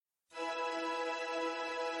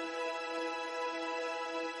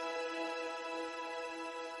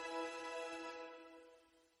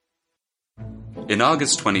In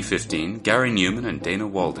August 2015, Gary Newman and Dana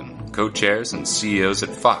Walden, co-chairs and CEOs at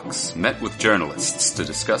Fox, met with journalists to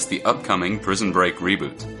discuss the upcoming Prison Break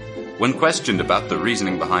reboot. When questioned about the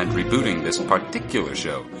reasoning behind rebooting this particular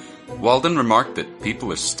show, Walden remarked that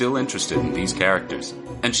people are still interested in these characters,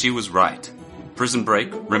 and she was right. Prison Break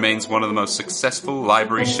remains one of the most successful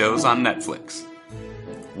library shows on Netflix.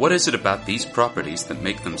 What is it about these properties that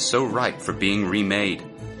make them so ripe for being remade?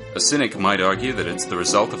 A cynic might argue that it's the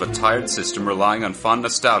result of a tired system relying on fond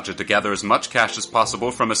nostalgia to gather as much cash as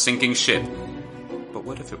possible from a sinking ship. But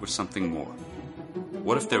what if it were something more?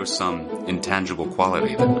 What if there was some intangible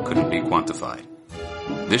quality that couldn't be quantified?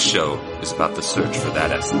 This show is about the search for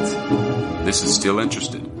that essence. This is Still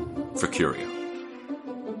Interested for Curio.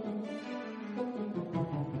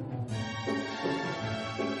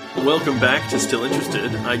 Welcome back to Still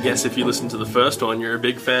Interested. I guess if you listened to the first one, you're a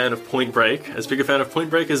big fan of Point Break. As big a fan of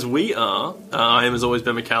Point Break as we are. I am, as always,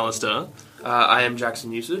 Ben McAllister. I am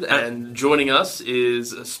Jackson Newsted, and joining us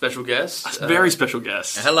is a special guest. A very special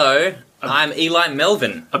guest. Hello, I'm Eli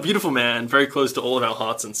Melvin. A beautiful man, very close to all of our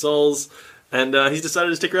hearts and souls. And he's decided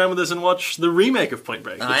to stick around with us and watch the remake of Point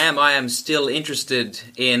Break. I am still interested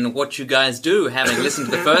in what you guys do, having listened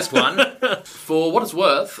to the first one. For what it's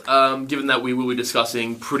worth, given that we will be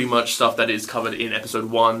discussing pretty much stuff that is covered in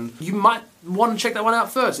episode 1, you might want to check that one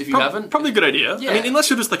out first if you haven't. Probably a good idea. Yeah. I mean, unless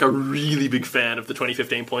you're just like a really big fan of the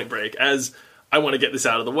 2015 Point Break, as I want to get this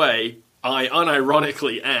out of the way, I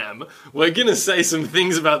unironically am. We're going to say some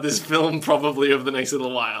things about this film probably over the next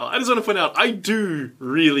little while. I just want to point out, I do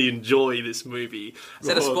really enjoy this movie. Is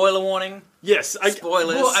that a spoiler warning? Yes.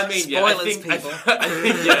 Spoilers. Well, I mean, yeah, spoilers, people. I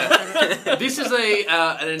think, yeah. This is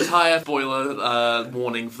an entire spoiler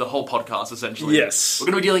warning for the whole podcast, essentially. Yes. We're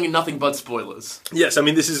going to be dealing in nothing but spoilers. Yes, I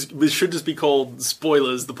mean, this should just be called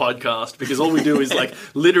Spoilers, the podcast, because all we do is, like,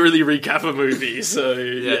 literally recap a movie, so,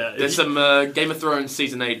 yeah. There's some Game of Thrones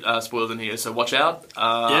Season 8 spoilers in here, so watch out.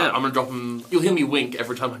 Yeah. I'm going to drop them. You'll hear me wink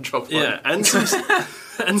every time I drop one. Yeah,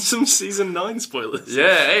 and some Season 9 spoilers.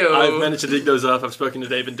 Yeah, hey-o. I've managed to dig those up. I've spoken to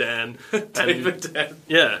Dave and Dan. Dave and Dan.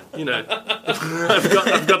 Yeah, you know. I've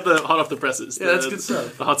got the hot off the presses. Yeah, that's good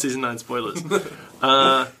stuff. The hot Season 9 spoilers.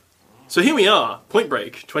 So here we are, Point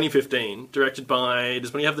Break, 2015, directed by,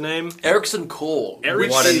 does one have the name? Ericson Core.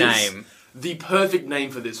 What a name. The perfect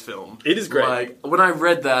name for this film. It is great. Like, when I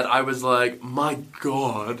read that, I was like, my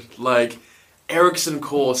god, like, Ericson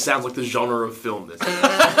Core sounds like the genre of film this is.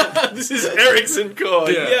 This is Ericson Core.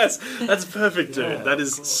 Yeah. Yes, that's perfect, dude. That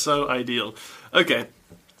is so ideal. Okay,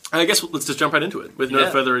 I guess let's just jump right into it with no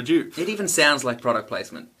further ado. It even sounds like product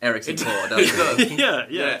placement. Ericsson Core, doesn't it?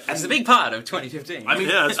 Yeah. It's a big part of 2015. I mean,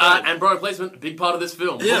 Yeah, that's right. and product placement, a big part of this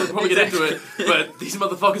film. Yeah, We'll probably get into it, but these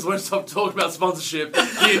motherfuckers won't stop talking about sponsorship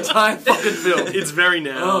the entire fucking film. It's very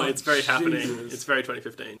now. Oh, it's very happening. Jesus. It's very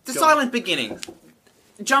 2015. The Go silent beginning.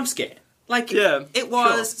 Jump scare. Like, Yeah, it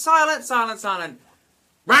was silent.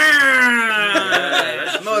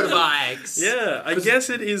 Motorbikes. Yeah, I guess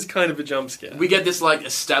it is kind of a jump scare. We get this, like,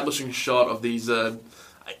 establishing shot of these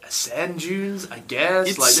sand dunes, I guess.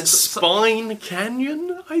 It's like Spine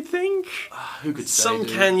Canyon, I think. who could say? Some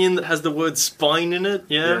dude? canyon that has the word spine in it.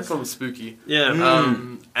 Yeah, Yeah. something spooky. Yeah.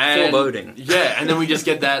 And, Foreboding. Yeah, and then we just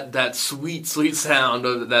get that sweet sound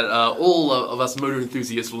of, that all of us motor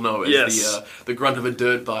enthusiasts will know as Yes. the grunt of a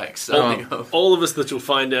dirt bike. Starting off. All of us that you'll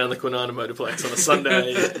find down the Kwinana Motorplex on a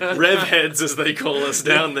Sunday, rev heads as they call us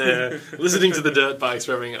down there, listening to the dirt bikes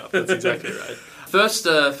revving up. That's exactly right. First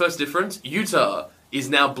difference, Utah is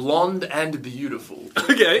now blonde and beautiful.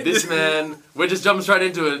 Okay. This man, we're just jumping straight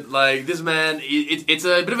into it. Like, this man, it's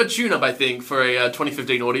a bit of a tune-up, I think, for a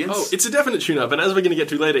 2015 audience. Oh, it's a definite tune-up, and as we're going to get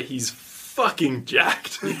to later, he's fucking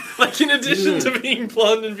jacked. Like, in addition to being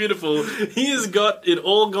blonde and beautiful, he has got it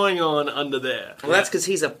all going on under there. Well, that's because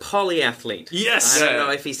he's a polyathlete. Yes! I don't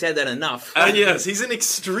know if he said that enough. Yes, he's an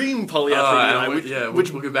extreme polyathlete.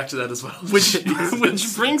 we'll get back to that as well. Which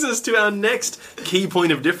brings us to our next key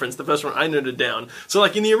point of difference, the first one I noted down. So,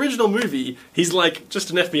 like, in the original movie, he's, like, just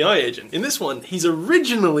an FBI agent. In this one, he's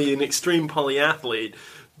originally an extreme polyathlete,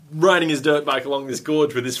 riding his dirt bike along this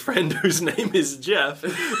gorge with his friend whose name is Jeff.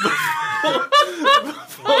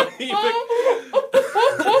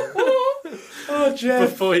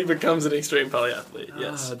 Before he becomes an extreme polyathlete,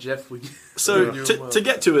 yes. Jeff, So, to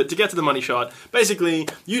get to the money shot, basically,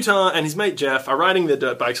 Utah and his mate Jeff are riding their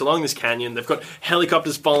dirt bikes along this canyon. They've got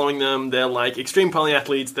helicopters following them. They're, like, extreme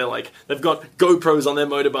polyathletes. They've got GoPros on their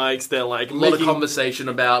motorbikes. They're, like, a lot of conversation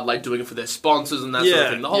about, like, doing it for their sponsors and that sort of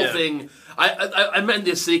thing. The whole thing, I meant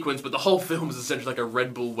this sequence, but the whole film is essentially like a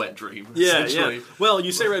Red Bull wet dream. Yeah, essentially. yeah. Well,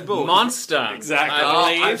 you say Red Bull. Monster. Exactly.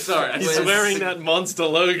 I believe. I'm sorry. He's wearing that Monster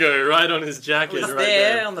logo right on his jacket. It was right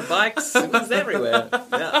there on the bikes. It was everywhere.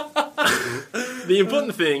 Yeah. The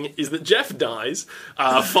important thing is that Jeff dies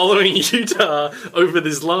following Utah over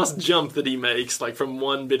this last jump that he makes, like from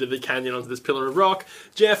one bit of the canyon onto this pillar of rock.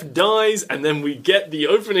 Jeff dies, and then we get the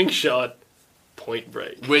opening shot, Point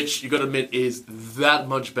Break. Which, you gotta admit, is that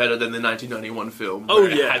much better than the 1991 film. Oh, where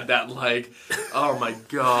it yeah. had that, like, oh my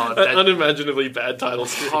god. That That unimaginably bad title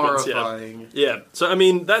sequence. Yeah. horrifying. Yeah, so I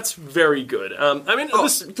mean, that's very good.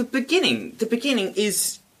 The beginning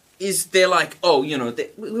is they're like, oh, you know,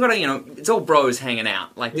 we gotta, you know, it's all bros hanging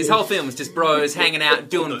out. Like, this whole film is just bros hanging out,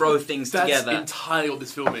 doing bro things That's together. entirely what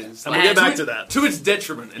this film is. And we'll get back to it- that. To its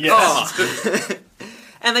detriment. Yes. Oh.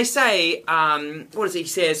 And they say, what is it? He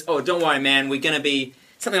says, oh, don't worry, man, we're gonna be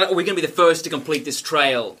something like, we're gonna be the first to complete this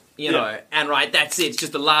trail, you know, and right, that's it, it's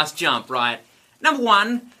just the last jump, right? Number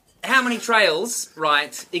one, how many trails,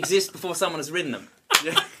 right, exist before someone has ridden them?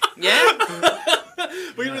 Yeah?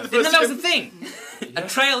 We're gonna be the Didn't know first, that was a thing. A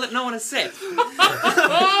trail that no one has set.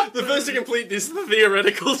 the first to complete this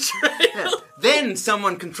theoretical trail. Then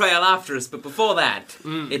someone can trail after us, but before that,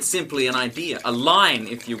 it's simply an idea, a line,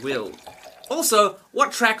 if you will. Also,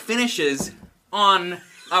 what track finishes on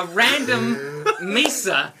a random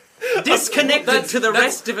mesa disconnected to the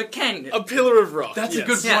rest of a canyon? A pillar of rock. That's yes. a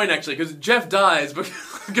good Yeah. point, actually, because Jeff dies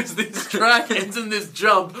because this track ends in this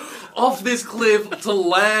jump off this cliff to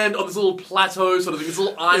land on this little plateau, sort of thing, this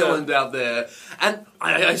little island out there. And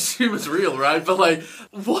I assume it's real, right? But, like,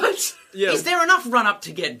 what? Yeah. Is there enough run up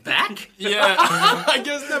to get back? Yeah, I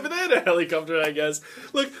guess no, but they had a helicopter, I guess.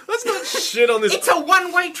 Look, let's not shit on this. It's a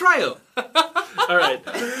one-way trail. All right.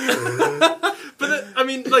 But, I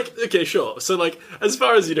mean, like, okay, sure. So, like, as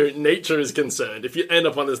far as, you know, nature is concerned, if you end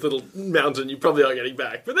up on this little mountain, you probably are getting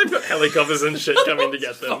back. But they've got helicopters and shit coming to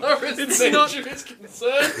get them. It's It's not- is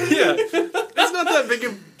concerned. Yeah. It's not that big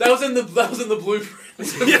of... That was in the blueprint.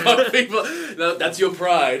 Yeah. People, no, that's your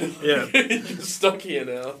pride. Yeah. You're stuck here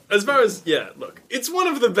now. As far as, yeah, look, it's one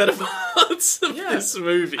of the better parts of this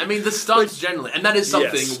movie. I mean, the stunts generally, and that is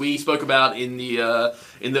something Yes. we spoke about in the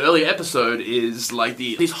earlier episode. Is like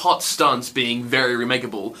these hot stunts being very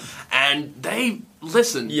remakeable, and they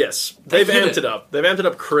listen. yes, they've hit amped it. it up. They've amped it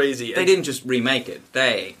up crazy. They and- didn't just remake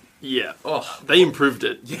it. Yeah. Oh. They improved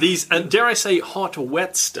it. These, and dare I say, hot,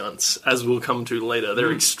 wet stunts, as we'll come to later.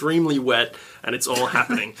 They're extremely wet, and it's all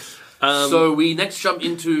happening. So we next jump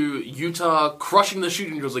into Utah crushing the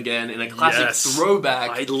shooting drills again in a classic Yes. throwback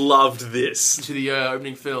I loved this. to the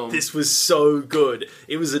opening film. This was so good.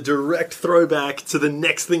 It was a direct throwback to the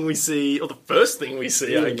next thing we see, or the first thing we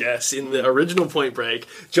see, I guess, in the original Point Break.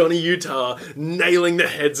 Johnny Utah nailing the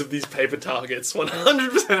heads of these paper targets.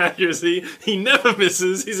 100% accuracy. He never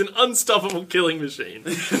misses. He's an unstoppable killing machine.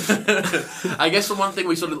 I guess the one thing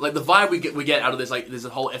we sort of like the vibe we get out of this, like there's a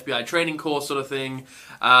whole FBI training course sort of thing.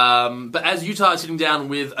 But as Utah is sitting down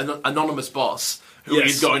with an anonymous boss who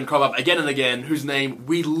Yes. is going to crop up again and again, whose name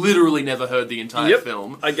we literally never heard the entire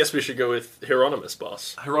film. I guess we should go with Hieronymus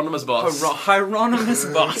Boss. Hieronymus Boss. Hieronymus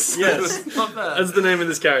Boss. Yes. Not bad. That's the name of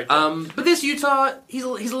this character. But this Utah, he's a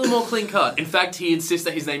little more clean cut. In fact, he insists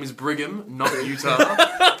that his name is Brigham, not Utah,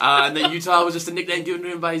 and that Utah was just a nickname given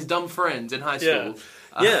to him by his dumb friends in high school.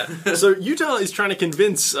 Yeah. So Utah is trying to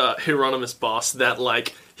convince Hieronymus Boss that,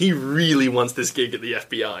 like, he really wants this gig at the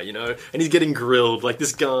FBI, you know? And he's getting grilled. Like,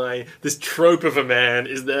 this guy, this trope of a man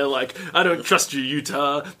is there like, I don't trust you,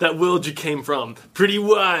 Utah. That world you came from. Pretty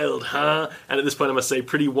wild, huh? And at this point I must say,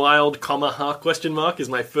 pretty wild, comma, huh, question mark, is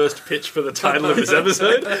my first pitch for the title of this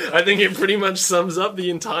episode. I think it pretty much sums up the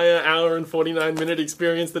entire hour and 49-minute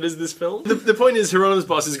experience that is this film. The point is, Hieronymus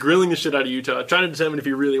Boss is grilling the shit out of Utah, trying to determine if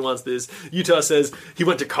he really wants this. Utah says he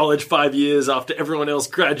went to college 5 years after everyone else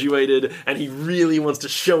graduated, and he really wants to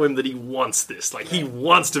show him that he wants this. Like, he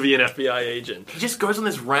wants to be an FBI agent. He just goes on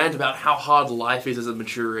this rant about how hard life is as a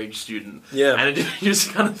mature age student. Yeah. And you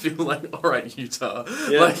just kind of feel like, all right, Utah.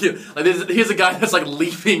 Yeah. Like here's a guy that's like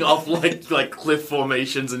leaping off like cliff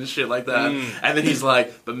formations and shit like that. And then he's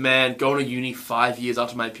like, but man, going to uni 5 years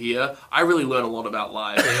after my peer, I really learn a lot about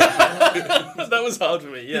life. That was hard for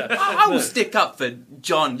me, yeah. I will stick up for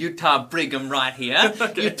John Utah Brigham right here.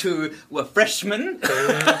 You two were freshmen,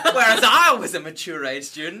 whereas I was a mature age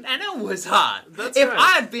student, and it was hard. That's if right. I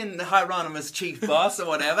had been the Hieronymus chief boss or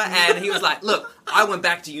whatever, and he was like, look, I went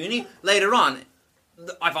back to uni later on,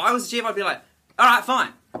 if I was the chief, I'd be like, all right, fine,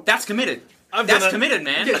 that's committed. That's committed,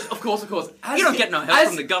 man. Yes, of course. You don't get no help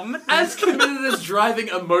from the government. As committed as driving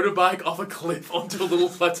a motorbike off a cliff onto a little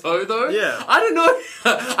plateau, though. Yeah. I don't know.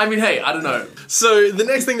 I mean, hey, I don't know. So the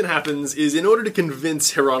next thing that happens is, in order to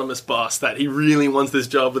convince Hieronymus Boss that he really wants this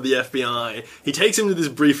job with the FBI, he takes him to this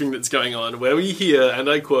briefing that's going on, where we hear, and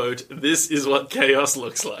I quote, "This is what chaos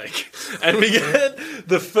looks like." And we get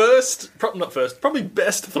the probably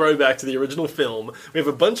best throwback to the original film. We have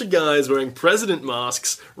a bunch of guys wearing president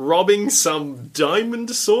masks, robbing some diamond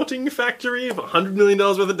sorting factory of $100 million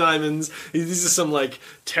worth of diamonds. These are some, like,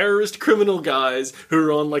 terrorist criminal guys who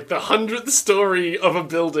are on, like, the 100th story of a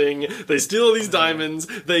building. They steal all these diamonds.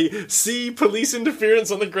 They see police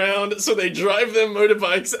interference on the ground, so they drive their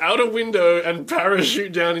motorbikes out a window and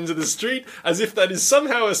parachute down into the street, as if that is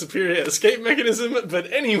somehow a superior escape mechanism.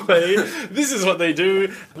 But anyway, this is what they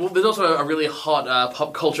do. Well, there's also a really hot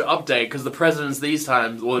pop culture update, because the presidents these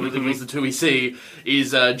times, or at least the two we see,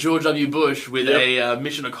 is George W. Bush with a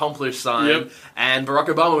mission accomplished sign, and Barack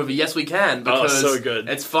Obama with a yes we can, because so good.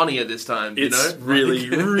 It's funny at this time, It's really,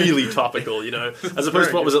 really topical, you know? As opposed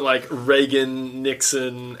to, what was it, like, Reagan,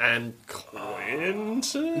 Nixon, and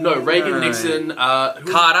Clinton? No, Reagan, Nixon,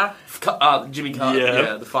 Carter. Jimmy Carter,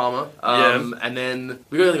 Yeah. The farmer. And then,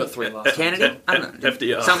 we only got three left. Kennedy? I don't know.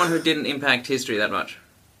 FDR. Someone who didn't impact history that much,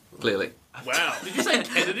 clearly. Wow. Did you say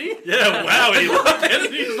Kennedy? Yeah, wow.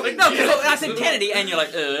 Kennedy's like, No, because I said Kennedy, and you're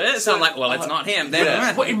like, so I'm like, well, it's not him.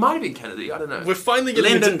 Then Well, it might have been Kennedy, I don't know. We're finally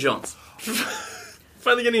getting Lyndon into, Johnson.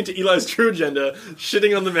 finally getting into Eli's true agenda,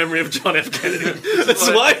 shitting on the memory of John F. Kennedy. That's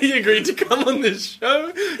why he agreed to come on this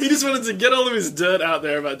show. He just wanted to get all of his dirt out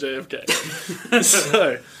there about JFK.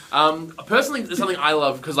 So... personally, it's something I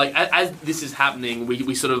love, because, like, as this is happening,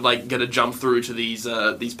 we sort of, like, get a jump through to these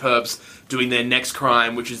perps doing their next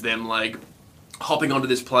crime, which is them, like, hopping onto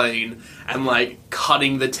this plane and, like,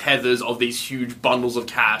 cutting the tethers of these huge bundles of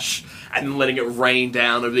cash and then letting it rain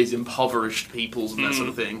down over these impoverished peoples and that sort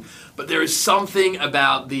of thing. But there is something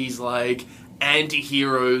about these, like,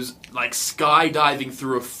 anti-heroes, like, skydiving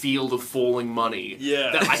through a field of falling money.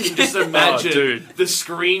 Yeah. That I can just imagine dude. the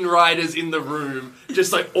screenwriters in the room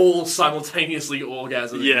just, like, all simultaneously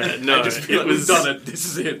orgasming. Yeah, no, And just be it like, was- we've done it. This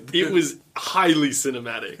is it. It was highly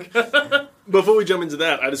cinematic. Before we jump into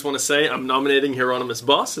that, I just want to say I'm nominating Hieronymus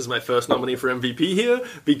Boss as my first nominee for MVP here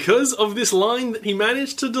because of this line that he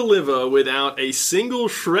managed to deliver without a single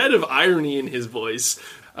shred of irony in his voice.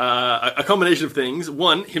 A combination of things.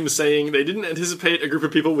 One, him saying they didn't anticipate a group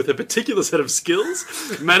of people with a particular set of skills,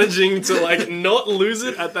 managing to, like, not lose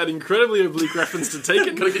it at that incredibly oblique reference to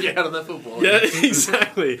Taken. Gotta get your head on that football. Yeah,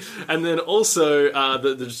 exactly. And then also,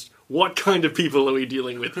 the what kind of people are we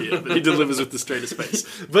dealing with here that he delivers with the straightest face?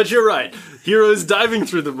 But you're right. Heroes diving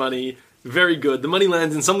through the money. Very good. The money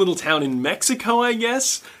lands in some little town in Mexico, I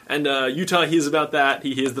guess. And Utah hears about that.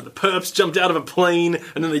 He hears that the perps jumped out of a plane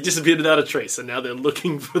and then they disappeared without a trace. And now they're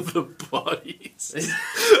looking for the bodies.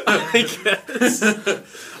 I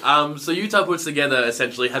guess. So Utah puts together,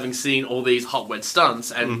 essentially, having seen all these hot, wet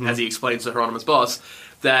stunts, and as he explains to Hieronymus Boss,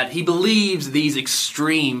 that he believes these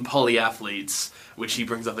extreme polyathletes, which he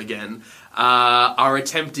brings up again, are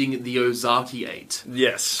attempting the Ozaki 8.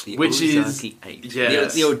 Yes. Which Ozaki is... 8.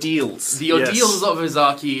 Yes. The Ordeals. The Ordeals of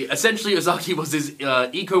Ozaki. Essentially, Ozaki was this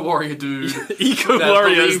eco-warrior dude.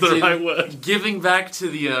 Eco-warrior is the believed right in word. Giving back to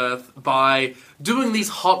the earth by doing these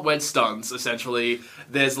hot, wet stunts, essentially.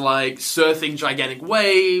 There's, like, surfing gigantic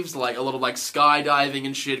waves, like, a lot of, like, skydiving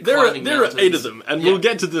and shit, There climbing are mountains. 8 of them, and we'll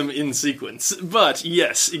get to them in sequence. But,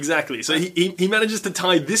 yes, exactly. So he manages to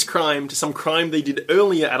tie this crime to some crime they did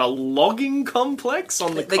earlier at a logging complex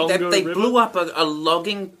on the Congo They River. blew up a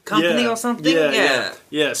logging company or something?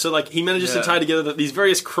 Yeah, so, like, he manages to tie together that these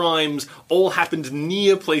various crimes all happened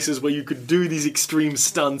near places where you could do these extreme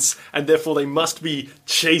stunts, and therefore they must be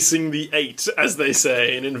chasing the 8, as they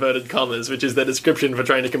say, in inverted commas, which is their description for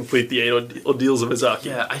trying to complete the 8 ordeals of Ozaki.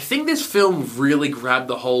 Yeah, I think this film really grabbed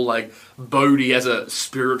the whole, like, Bodhi as a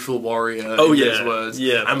spiritual warrior, Oh, in yeah, those words.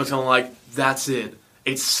 yeah. And was kind of like, that's it.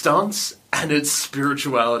 It's stunts and it's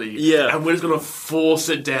spirituality. Yeah. And we're just going to force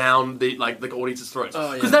it down the audience's throats. Oh,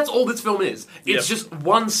 yeah. Because that's all this film is. It's Yep. just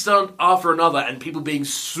one stunt after another and people being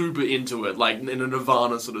super into it, like in a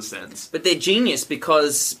Nirvana sort of sense. But they're genius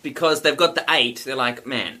because they've got the 8. They're like,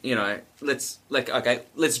 man, you know, let's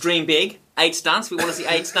dream big. 8 stunts. We want to see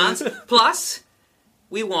 8 stunts. Plus,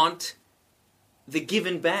 we want the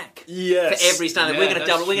giving back. Yes. For every stunt. Yeah, we're going to that's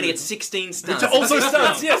double. We're going to true. get 16 stunts. Also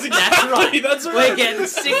stunts, yes, exactly. That's right. We're getting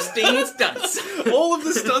 16 stunts. All of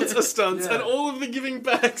the stunts are stunts, Yeah. and all of the giving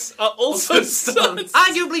backs are also stunts.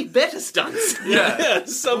 Arguably better stunts. Yeah,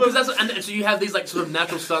 some Because of that's and so you have these like sort of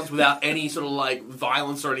natural stunts without any sort of like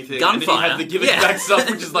violence or anything. Gunfire. And then you have the giving Yeah. back stuff,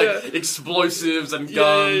 which is like Yeah. explosives and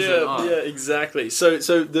guns. Yeah, exactly. So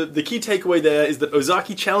the key takeaway there is that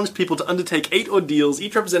Ozaki challenged people to undertake 8 ordeals,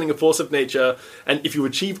 each representing a force of nature, and if you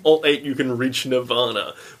achieve all 8, you can reach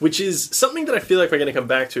nirvana, which is something that I feel like we're going to come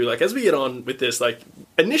back to. Like, as we get on with this, like,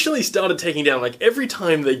 initially started taking down, like, every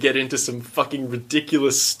time they get into some fucking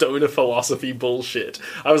ridiculous stoner philosophy bullshit,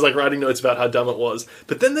 I was, like, writing notes about how dumb it was.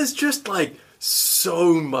 But then there's just, like,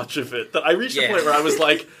 so much of it that I reached a point where I was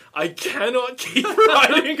like, I cannot keep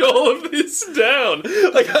writing all of this down.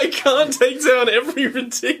 Like, I can't take down every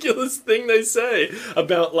ridiculous thing they say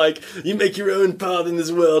about, like, you make your own path in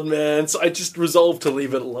this world, man. So I just resolved to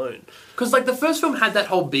leave it alone. Because like the first film had that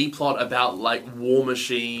whole B plot about like War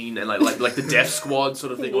Machine and like the Death Squad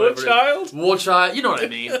sort of thing. War Child? War Child, you know what I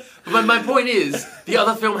mean. But my point is, the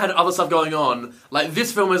other film had other stuff going on. Like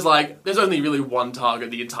this film is like, there's only really one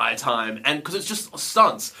target the entire time, and because it's just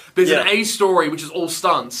stunts. There's an A story which is all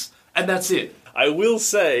stunts, and that's it. I will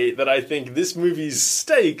say that I think this movie's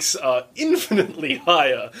stakes are infinitely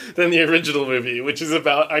higher than the original movie, which is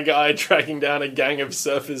about a guy tracking down a gang of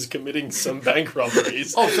surfers committing some bank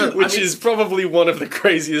robberies, which is probably one of the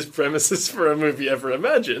craziest premises for a movie ever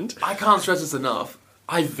imagined. I can't stress this enough.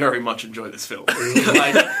 I very much enjoy this film.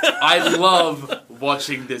 Like, I love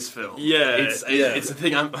watching this film. Yeah, it's a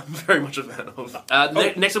thing I'm very much a fan of.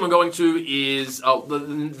 Next one we're going to is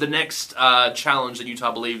the next challenge that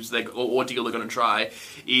Utah believes they or ordeal they're going to try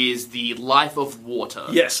is the Life of Water.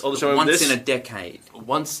 Yes, all the time. Once in a decade.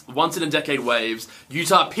 Once in a decade waves.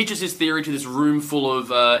 Utah pitches his theory to this room full of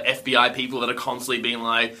FBI people that are constantly being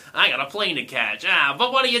like, I got a plane to catch.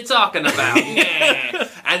 But what are you talking about? Yeah.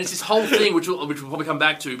 And it's this whole thing which we'll probably come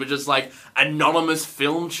back to, but just like anonymous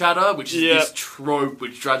film chatter, which is this trope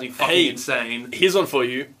which drives me fucking insane. Here's one for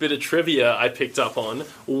you. Bit of trivia I picked up on.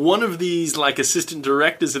 One of these like assistant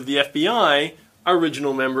directors of the FBI,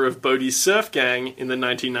 original member of Bodhi's surf gang in the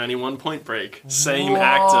 1991 Point Break. Same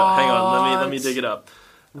actor. Hang on, let me dig it up.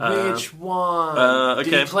 Which one? okay.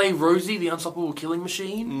 Did he play Rosie, the Unstoppable Killing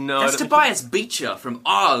Machine? No, That's Tobias Beecher from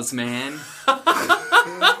Oz, man.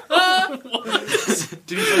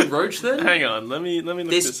 Did he play Roach then? Hang on, let me look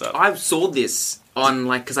this up. I saw this on,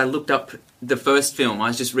 like, because I looked up the first film. I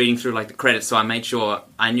was just reading through, like, the credits, so I made sure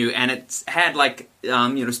I knew. And it had, like,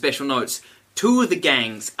 special notes. 2 of the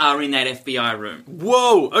gangs are in that FBI room.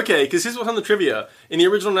 Whoa! Okay, because here's what's on the trivia. In the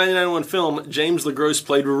original 1991 film, James LaGrosse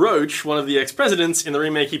played Roach, one of the ex-presidents. In the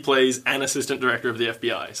remake, he plays an assistant director of the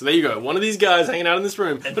FBI. So there you go. One of these guys hanging out in this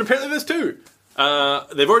room. But apparently there's 2.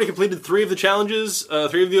 They've already completed 3 of the challenges,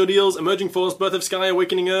 3 of the ordeals, Emerging Force, Birth of Sky,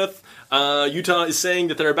 Awakening Earth. Utah is saying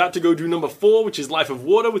that they're about to go do number 4, which is Life of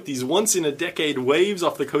Water, with these once-in-a-decade waves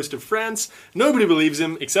off the coast of France. Nobody believes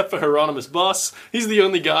him, except for Hieronymus Boss. He's the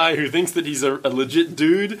only guy who thinks that he's a legit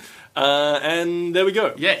dude. And there we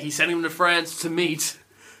go. Yeah, he's sending him to France to meet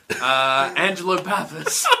Angelo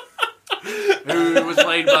Pappas. Who was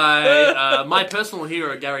played by my personal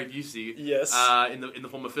hero, Gary Busey. Yes. In the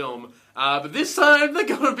former film. But this time, they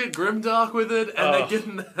got a bit grimdark with it, and they're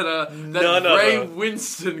getting that Ray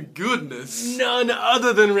Winston goodness. None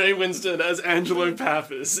other than Ray Winston as Angelo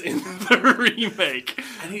Pappas in the remake.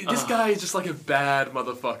 And this guy is just like a bad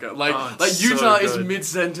motherfucker. Like so Utah is good.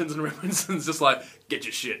 mid-sentence, and Ray Winston's just like, get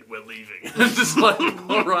your shit, we're leaving. It's just like,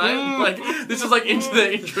 alright? Like, this is like into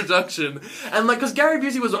the introduction. And like, because Gary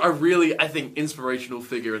Busey was a really, I think, inspirational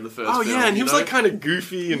figure in the first film. Oh yeah, and he was like kind of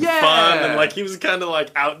goofy and fun, and like he was kind of like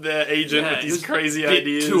out there agent with these crazy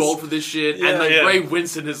ideas. Too old for this shit. Yeah, and like yeah. Ray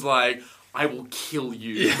Winston is like, I will kill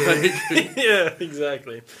you. Yeah,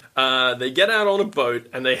 exactly. They get out on a boat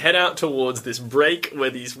and they head out towards this break where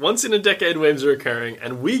these once-in-a-decade waves are occurring,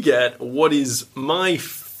 and we get what is my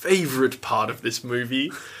favorite part of this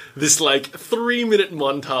movie. This, like, 3-minute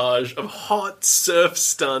montage of hot surf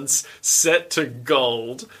stunts set to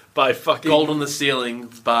gold by fucking... Gold on the Ceiling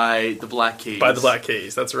by the Black Keys. By the Black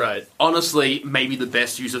Keys, that's right. Honestly, maybe the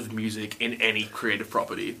best use of music in any creative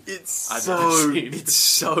property. It's I've ever seen. It's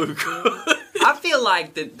so good. I feel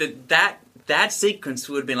like that sequence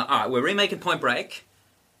would have been like, all right, we're remaking Point Break.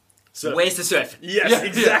 So, Where's the surfing? yes,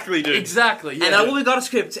 exactly, dude. Exactly, yeah. And well, we got a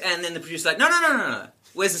script, and then the producer's like, no.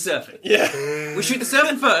 Where's the surfing? Yeah. We shoot the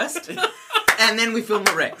surfing first, and then we film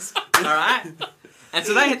the wrecks. All right? And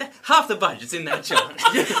so half the budget's in that shot.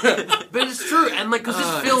 But it's true, and like, because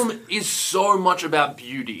this film is so much about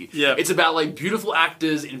beauty. Yeah. It's about like beautiful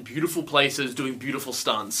actors in beautiful places doing beautiful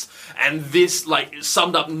stunts, and this like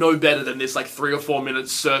summed up no better than this like 3 or 4 minute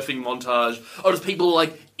surfing montage of just people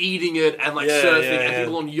like eating it and like surfing, and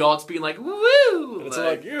people on yachts being like, woo! It's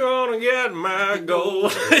like, you're gonna get my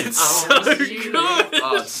gold. It's so good.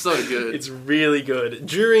 Oh, it's so good. It's really good.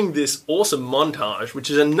 During this awesome montage, which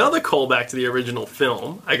is another callback to the original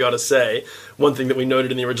film, I gotta say, one thing that we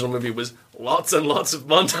noted in the original movie was lots and lots of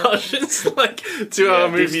montages. Like, 2-hour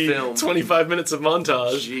movie, film. 25 minutes of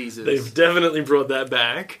montage. Jesus. They've definitely brought that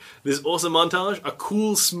back. This awesome montage, a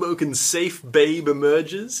cool, smoking, safe babe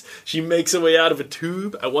emerges. She makes her way out of a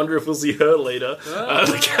tube. I wonder if we'll see her later.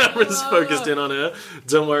 The camera's focused in on her.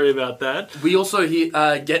 Don't worry about that. We also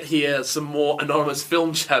get here some more anonymous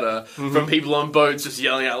film chatter from people on boats just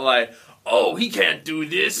yelling out like, oh, he can't do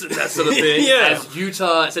this and that sort of thing. Yeah. As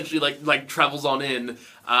Utah essentially like travels on in,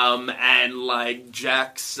 and like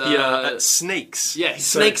Jack's snakes. yeah,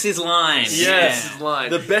 Snakes his line. Yes. his line.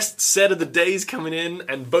 The best set of the day's coming in,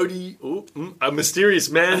 and Bodhi, a mysterious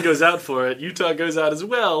man, goes out for it. Utah goes out as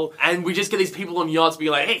well. And we just get these people on yachts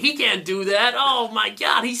being like, hey, he can't do that. Oh my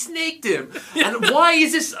god, he snaked him. And why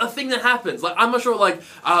is this a thing that happens? Like, I'm not sure, like,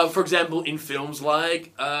 for example, in films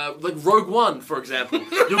like Rogue One, for example,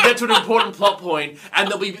 you'll get to an important plot point and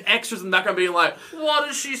there'll be extras in the background being like, what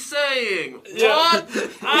is she saying? What?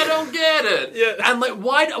 I don't get it. Yeah. And like,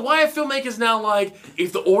 why are filmmakers now like,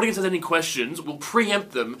 if the audience has any questions, we'll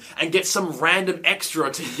preempt them and get some random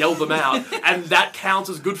extra to yell them out, and that counts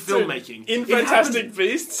as good filmmaking. In It Fantastic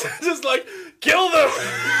Beasts, just like, kill them!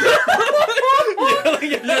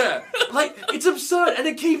 Yeah, like, it's absurd, and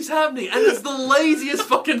it keeps happening, and it's the laziest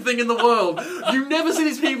fucking thing in the world. You never see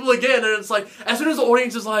these people again, and it's like, as soon as the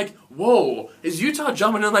audience is like, whoa, is Utah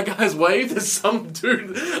jumping in that guy's wave? There's some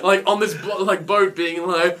dude, like, on this, boat being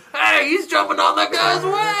like, hey, he's jumping on that guy's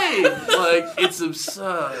wave! Like, it's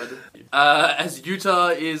absurd. As Utah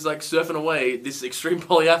is, like, surfing away, this extreme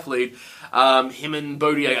polyathlete, him and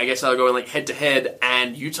Bodhi, I guess, are going, like, head-to-head,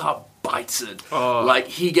 and Utah bites it. Oh. Like,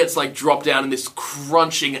 he gets, like, dropped down in this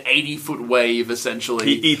crunching 80-foot wave, essentially.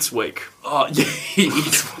 He eats wake. Oh, yeah, he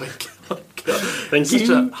eats wake. Oh, God. Thank Such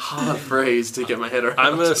you. a hard phrase to get my head around.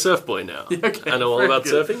 I'm a surf boy now. Okay, I know all very about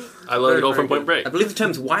good. surfing. I learned it all Very from Point Break. I believe the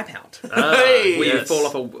term's wipeout. Hey! Where you Yes. fall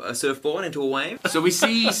off a surfboard into a wave. So we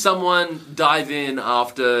see someone dive in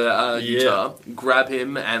after Utah, grab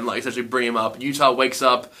him, and like essentially bring him up. Utah wakes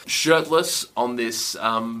up shirtless on this.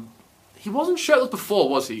 He wasn't shirtless before,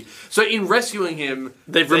 was he? So in rescuing him,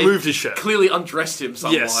 They've removed his shirt. Clearly undressed him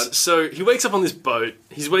somewhat. Yes, so he wakes up on this boat.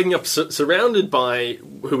 He's waking up surrounded by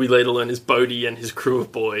who we later learn is Bodhi and his crew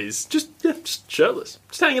of boys. Just shirtless.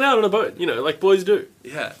 Just hanging out on a boat, like boys do.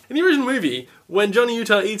 Yeah. In the original movie, when Johnny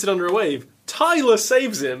Utah eats it under a wave, Tyler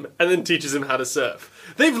saves him and then teaches him how to surf.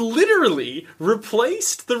 They've literally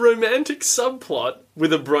replaced the romantic subplot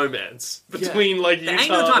with a bromance between, like, Utah There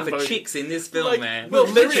ain't no time and for Bodhi. chicks in this film, man. Well,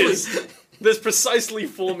 there is. There's precisely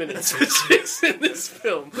 4 minutes for chicks in this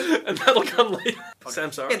film, and that'll come later.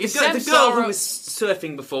 Samsara. Yeah, Is the girl Samsara- who was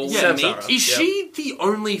surfing before Yeah, we meet. Samsara. Is Yeah. she the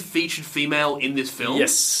only featured female in this film?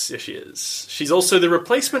 Yes, she is. She's also the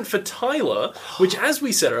replacement for Tyler, which, as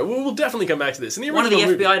we said, we'll definitely come back to this. In the One of the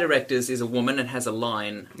original movie- FBI directors is a woman and has a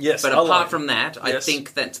line. Yes, But a line. apart from that, I Yes.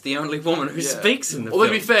 think that's the only woman who Yeah. speaks in the Although, to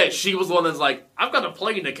film. be fair, she was the one that's like, I've got a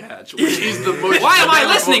plane to catch, which is the most... Why am I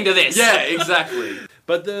listening to this? Yeah, exactly.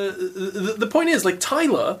 But the point is, like,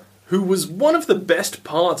 Tyler, who was one of the best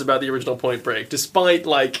parts about the original Point Break, despite,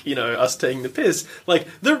 like, us taking the piss, like,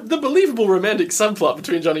 the believable romantic subplot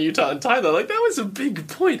between Johnny Utah and Tyler, like, that was a big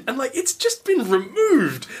point. And, like, it's just been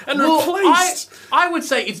removed and replaced. I would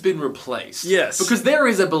say it's been replaced. Yes. Because there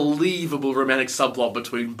is a believable romantic subplot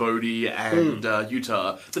between Bodhi and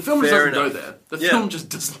Utah. The film just Fair doesn't enough. go there. The Yeah. film just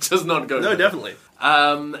does not go No, there. definitely.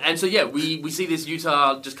 And so, yeah, we see this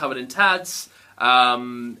Utah just covered in tats,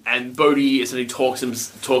 and Bodhi essentially talks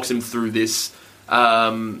him through this,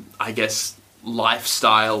 I guess,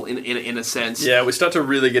 lifestyle in a sense. Yeah, we start to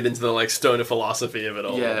really get into the, like, stoner philosophy of it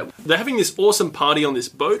all. Yeah. They're having this awesome party on this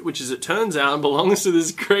boat, which, as it turns out, belongs to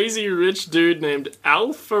this crazy rich dude named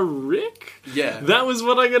Alpha Rick. Yeah. That was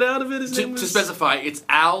what I got out of it. His name To was... specify, it's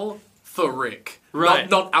Alpha Rick. Right.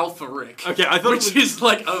 Not Alpha Rick. Okay, I thought it Which was- is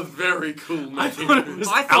like a very cool name. I thought it was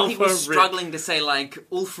I thought he Alpha was Rick. struggling to say, like,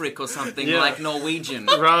 Ulfric or something, Yeah. like Norwegian.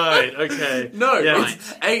 Right, okay. No, Yeah.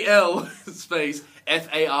 it's AL space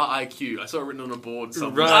FARIQ. I saw it written on a board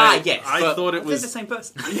somewhere. Right. Ah, yes. I But- thought it They're was... the same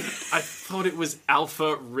person. I thought thought it was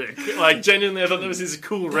Alpha Rick. Like, genuinely, I thought that was his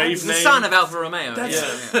cool rave He's name. the son of Alfa Romeo.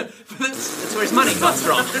 That's- That's where his money comes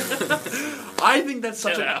from. I think that's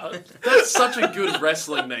such a good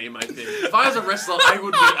wrestling name. I think if I was a wrestler, I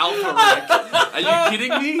would be Alpha Rick. Are you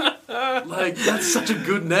kidding me? Like, that's such a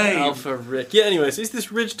good name. Alpha Rick. Yeah, anyways, he's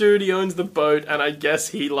this rich dude, he owns the boat, and I guess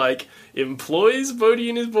he, like, employs Bodhi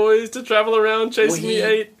and his boys to travel around chasing the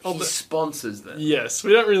eight. He sponsors them. Yes,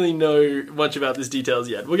 we don't really know much about these details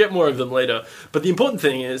yet. We'll get more of them later. But the important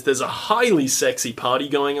thing is there's a highly sexy party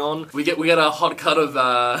going on. We get a hot cut of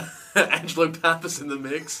Angelo Pappas in the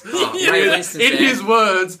mix. Ray Winston In said- his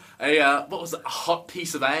words, a hot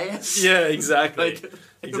piece of ass. Yeah, exactly. Like,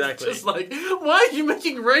 Exactly. Just like, why are you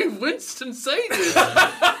making Ray Winston say this?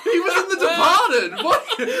 He was in The Departed.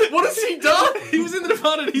 What has he done? He was in The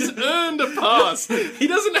Departed. He's earned a pass. He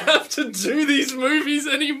doesn't have to do these movies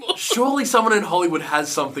anymore. Surely someone in Hollywood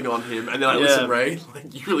has something on him, and they're like, Yeah. listen, Ray,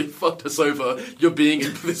 like, you really fucked us over. You're being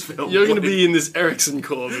in this film. You're going to Like, be in this Erickson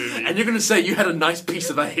Core movie. and you're going to say you had a nice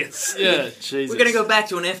piece of ass. Yeah, Jesus. We're going to go back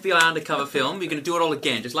to an FBI undercover film. You're going to do it all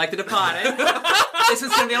again, just like The Departed. This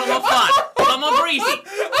one's going to be a lot more fun, a lot more breezy.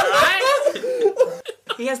 Alright?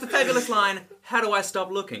 He has the fabulous line, "How do I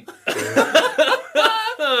stop looking?"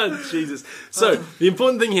 Oh, Jesus. So, the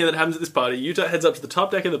important thing here that happens at this party, Utah heads up to the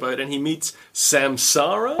top deck of the boat and he meets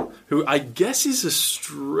Samsara, who I guess is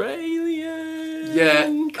Australian. Yeah,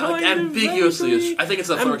 kind like, of, ambiguously. maybe? I think it's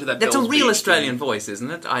referring to that. That's a Bell's real Beach Australian thing. voice,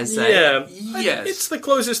 isn't it? I say. Yeah. Yes. It's the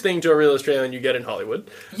closest thing to a real Australian you get in Hollywood.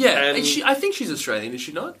 Yeah, And I think she's Australian, is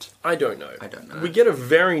she not? I don't know. I don't know. We get a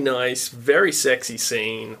very nice, very sexy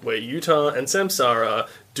scene where Utah and Samsara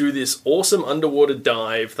do this awesome underwater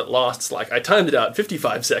dive that lasts, like, I timed it out,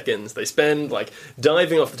 55 seconds. They spend, like,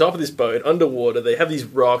 diving off the top of this boat underwater. They have these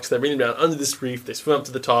rocks. They bring them down under this reef. They swim up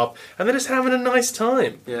to the top. And they're just having a nice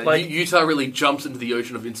time. Yeah, Like, Utah really jumps into the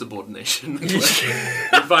ocean of insubordination. We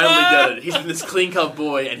finally get it. He's this clean cut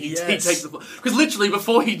boy, and he Yes. takes the because literally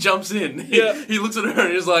before he jumps in, he looks at her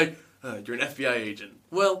and he's like, "You're an FBI agent."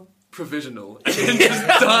 Well, provisional, and then just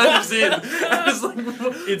dives in. And it's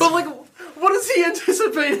like, but like. What does he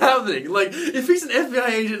anticipate happening? Like, if he's an FBI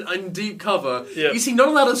agent in deep cover, is he not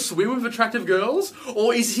allowed to swim with attractive girls?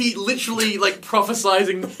 Or is he literally, like,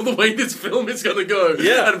 prophesizing the way this film is going to go?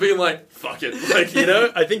 Yeah. And being like, fuck it. Like, you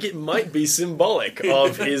know, I think it might be symbolic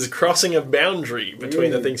of his crossing a boundary between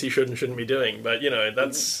the things he should and shouldn't be doing. But, you know,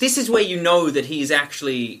 that's... This is where you know that he's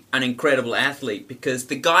actually an incredible athlete, because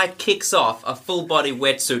the guy kicks off a full body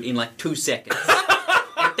wetsuit in like 2 seconds.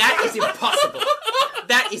 That is impossible.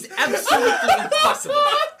 That is absolutely impossible.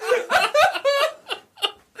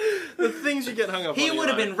 The things you get hung up on. He would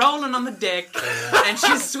have Eli. been rolling on the deck, and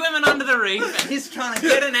she's swimming under the reef, and he's trying to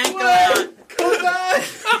get an anchor out. come back!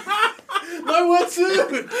 My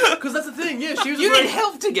wetsuit! Because that's the thing, yeah, she was You wearing... need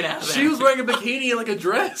help to get out of there. She was wearing a bikini and like a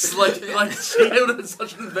dress. Like she had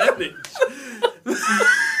such an advantage.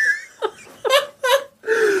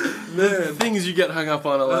 The things you get hung up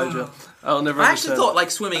on, Elijah. I'll never I understand. actually thought,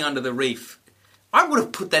 like, swimming under the reef, I would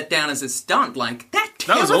have put that down as a stunt. Like, that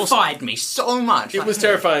was terrified me so much. It Like, was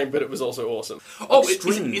terrifying, but it was also awesome. Oh,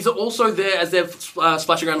 Extreme. is it also there as they're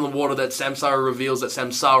splashing around in the water that Samsara reveals that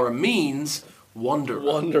Samsara means wanderer?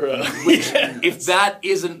 Wanderer. If that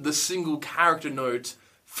isn't the single character note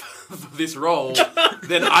for this role,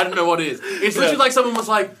 then I don't know what is. It's literally like someone was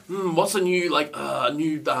like, what's a new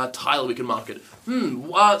title we can market?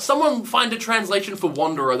 Someone find a translation for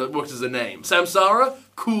wanderer that works as a name. Samsara?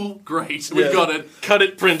 Cool, great, we've got it. Cut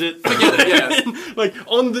it, print it. Forget it, yeah. Like,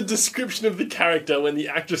 on the description of the character, when the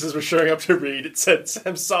actresses were showing up to read, it said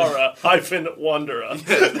Samsara-Wanderer.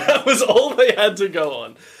 That was all they had to go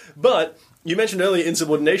on. But, you mentioned earlier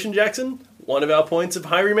insubordination, Jackson. One of our points of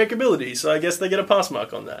high remakeability, so I guess they get a pass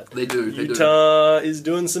mark on that. They do. Utah is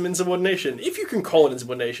doing some insubordination. If you can call it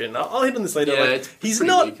insubordination. I'll hit on this later. Yeah, like, it's he's pretty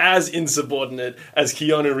not weak. as insubordinate as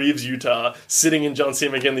Keanu Reeves' Utah, sitting in John C.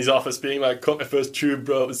 McGinley's office being like, caught my first tube,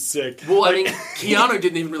 bro, it was sick. Well, I mean, Keanu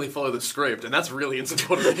didn't even really follow the script, and that's really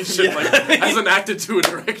insubordination, like, as an actor to a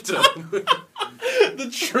director. The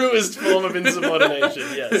truest form of insubordination,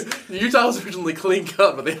 yes. Utah was originally clean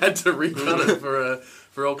cut, but they had to recut it for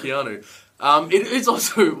old Keanu. It is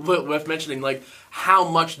also worth mentioning, like, how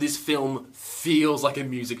much this film feels like a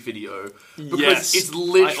music video. Because Yes. it's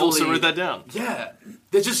literally... I also wrote that down. Yeah.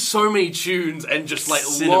 There's just so many tunes and just, like,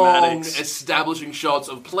 long Cinematics. establishing shots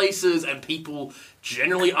of places and people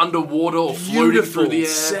generally underwater or floating Beautiful, through the air.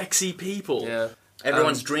 sexy people. Yeah.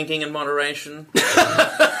 Everyone's drinking in moderation.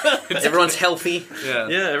 Everyone's healthy. Yeah.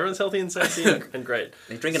 Yeah, everyone's healthy and sexy and great.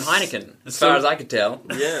 They're drinking Heineken, as far as I could tell.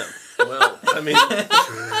 Yeah, well, I mean...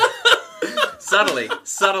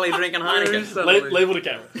 subtly drinking Heineken. Label to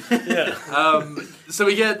camera. Yeah. So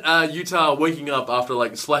we get Utah waking up after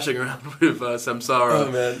like splashing around with Samsara.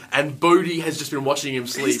 Oh, man. And Bodhi has just been watching him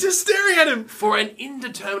sleep He's just staring at him. for an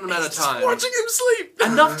indeterminate amount of Just time. watching him sleep.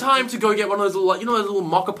 Enough time to go get one of those little, like, you know, those little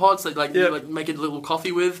mocha pots that like Yeah. you like make a little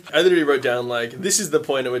coffee with. I literally wrote down, like, this is the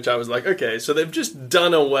point at which I was like, okay, so they've just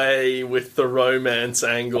done away with the romance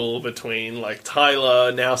angle between, like,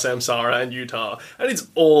 Tyler, now Samsara, and Utah. And it's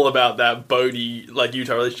all about that Bodhi, like,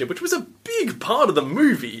 Utah relationship, which was a big part of the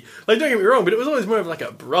movie. Like, don't get me wrong, but it was always more of, like,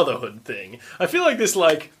 a brotherhood thing. I feel like this,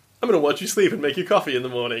 like, I'm gonna watch you sleep and make you coffee in the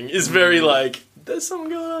morning is very, like, there's something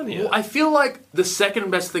going on here. Well, I feel like the second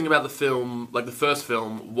best thing about the film, like the first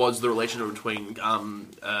film, was the relationship between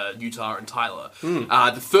Utah and Tyler.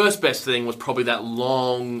 The first best thing was probably that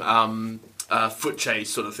long foot chase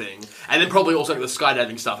sort of thing, and then probably also like the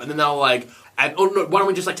skydiving stuff. And then they were like, oh no, why don't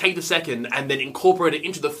we just like take the second and then incorporate it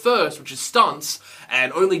into the first, which is stunts,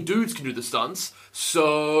 and only dudes can do the stunts.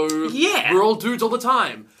 So Yeah. we're all dudes all the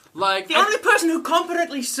time. Like The only person who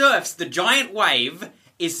competently surfs the giant wave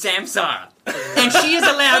is Samsara. And she is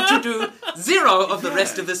allowed to do zero of the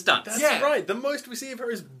rest of the stunts. That's Yeah. right. The most we see of her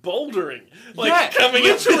is bouldering. Like, yeah, coming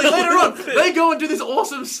literally up later on, they go and do this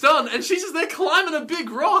awesome stunt, and she's just there climbing a big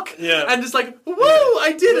rock, Yeah. and just like, woo,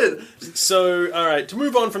 I did it. So, alright, to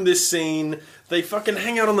move on from this scene, they fucking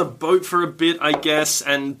hang out on the boat for a bit, I guess,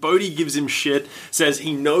 and Bodhi gives him shit, says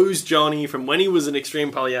he knows Johnny from when he was an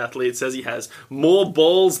extreme polyathlete, says he has more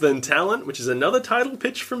balls than talent, which is another title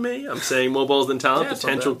pitch from me. I'm saying more balls than talent, Yeah, it's not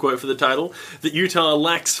potential bad. quote for the title. That Utah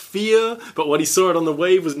lacks fear, but what he saw it on the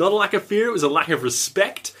wave was not a lack of fear, it was a lack of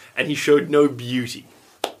respect, and he showed no beauty.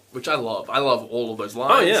 Which I love. I love all of those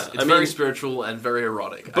lines. Oh, yeah. It's I very mean, spiritual and very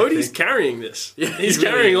erotic. I Bodhi's think. carrying this. Yeah, He's he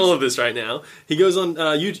really carrying is. all of this right now. He goes on,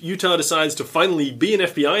 Utah decides to finally be an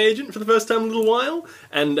FBI agent for the first time in a little while,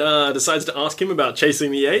 and decides to ask him about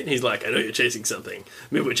chasing the 8. And he's like, I know you're chasing something.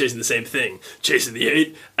 Maybe we're chasing the same thing. Chasing the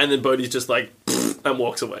 8. And then Bodhi's just like, and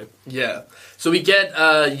walks away. Yeah. So we get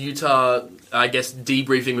Utah, I guess,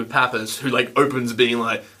 debriefing with Pappas, who like opens being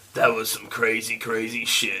like, that was some crazy, crazy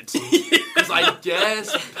shit. Because I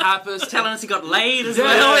guess Pappas... Telling us he got laid as Yeah,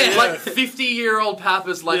 well. like 50-year-old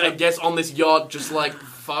Pappas, like, Yeah. I guess on this yacht, just like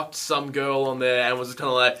fucked some girl on there and was just kind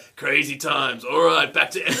of like, crazy times, alright,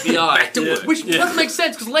 back to FBI. Back to work. Which doesn't make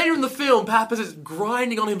sense, because later in the film, Pappas is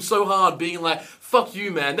grinding on him so hard, being like, fuck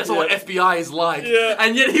you, man, that's not what Yeah. FBI is like. Yeah.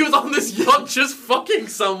 And yet he was on this yacht just fucking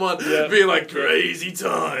someone, Yeah. being like, crazy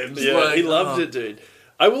times. Yeah, Like, he loved oh. it, dude.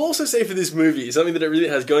 I will also say for this movie, something that it really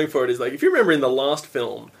has going for it is, like, if you remember in the last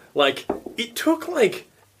film, like, it took, like,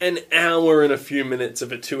 an hour and a few minutes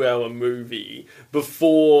of a 2-hour movie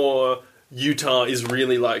before Utah is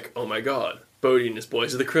really like, oh my god, Bodhi and his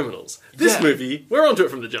boys are the criminals. This Yeah. movie, we're onto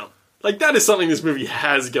it from the jump. Like, that is something this movie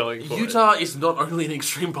has going for it. Utah is not only an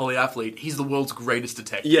extreme polyathlete, he's the world's greatest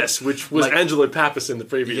detective. Yes, which was Like- Angelo Pappas in the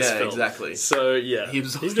previous Yeah, film. exactly. So, yeah.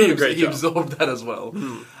 He's doing a great he job. absorbed that as well.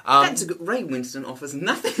 That's a good... Ray Winston offers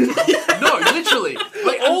nothing. No, literally.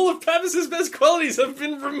 Like, All of Pappas's best qualities have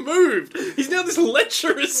been removed. He's now this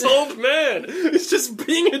lecherous old man who's just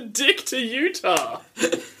being a dick to Utah.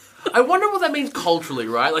 I wonder what that means culturally,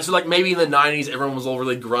 right? Like, so, like, maybe in the 90s, everyone was all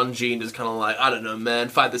really grungy and just kind of like, I don't know, man,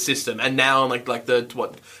 fight the system. And now, in, like the,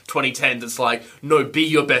 2010s, it's like, no, be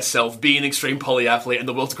your best self, be an extreme polyathlete and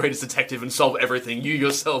the world's greatest detective and solve everything. You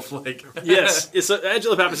yourself, like... Yes. So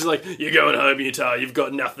Angela Pappas is like, you're going home, Utah, you've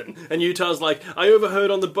got nothing. And Utah's like, I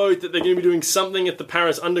overheard on the boat that they're going to be doing something at the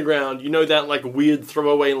Paris Underground. You know that, like, weird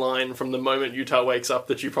throwaway line from the moment Utah wakes up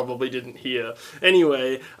that you probably didn't hear.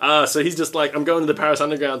 Anyway, so he's just like, I'm going to the Paris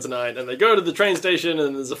Underground tonight. And they go to the train station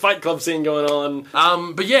and there's a Fight Club scene going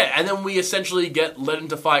on. But yeah, and then we essentially get led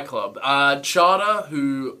into Fight Club. Chowder,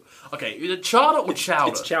 who... Okay, is it Chowder or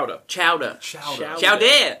Chowder? It's Chowder. Chowder. Chowder.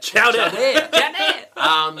 Chowder. Chowder.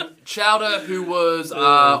 Chowder. Chowder, who was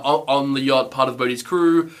on the yacht, part of Bodhi's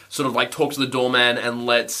crew, sort of like talks to the doorman and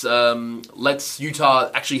lets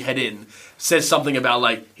Utah actually head in. Says something about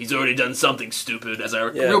like he's already done something stupid, as a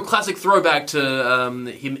real classic throwback to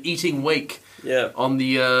him eating wake. Yeah. On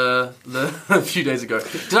the a few days ago.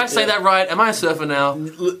 Did I say that right? Am I a surfer now?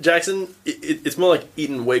 Jackson, it's more like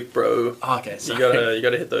eat and wake, bro. Oh, okay, You sorry.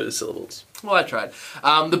 gotta hit those syllables. Well, I tried.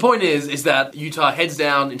 The point is that Utah heads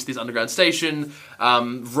down into this underground station.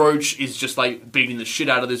 Roach is just like beating the shit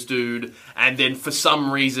out of this dude, and then for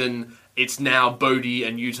some reason it's now Bodhi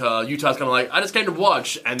and Utah. Utah's kind of like, I just came to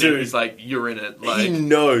watch, and then Dude. he's like, you're in it. He Like,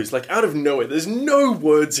 knows, like, out of nowhere. There's no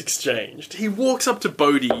words exchanged. He walks up to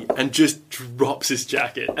Bodhi and just drops his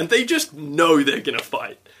jacket. And they just know they're gonna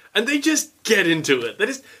fight. And they just get into it. They're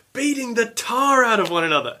just beating the tar out of one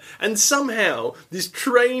another. And somehow, this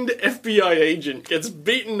trained FBI agent gets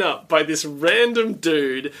beaten up by this random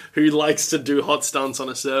dude who likes to do hot stunts on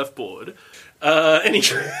a surfboard.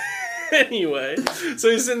 Anyway,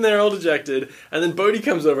 so he's sitting there all dejected, and then Bodhi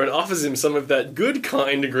comes over and offers him some of that good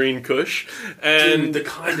kind green kush, and Dude, the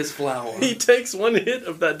kindest flower. he takes one hit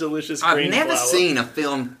of that delicious I've green never flower. seen a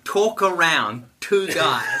film talk around two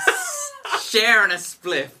guys sharing a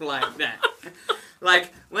spliff like that.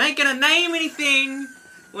 Like, we ain't gonna name anything,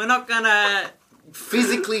 we're not gonna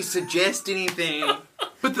physically suggest anything,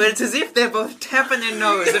 but it's as if they're both tapping their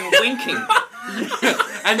nose and winking.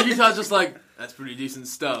 And Utah's just like, that's pretty decent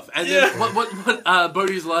stuff. And then what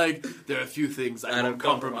Bodhi's like, there are a few things I won't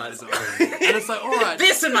compromise on. And it's like, alright.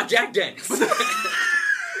 This and my Jack Daniels.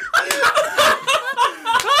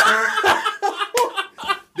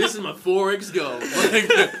 This is my 4X gold. Like,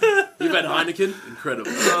 you've had Heineken?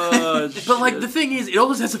 Incredible. But like, the thing is, it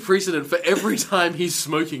always has a precedent for every time he's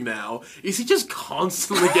smoking now. Is he just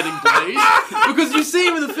constantly getting blazed? Because you see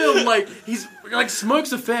him in the film, like, he's like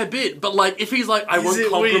smokes a fair bit, but like, if he's like, I Is won't it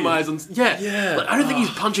compromise on... Yeah. Yeah. Like, I don't think he's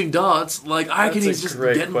punching darts. Like, I reckon he's just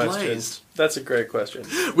getting blazed. That's a great question.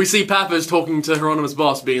 We see Pappas talking to Hieronymus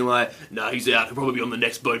Boss, being like, "No, he's out. He'll probably be on the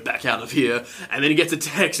next boat back out of here." And then he gets a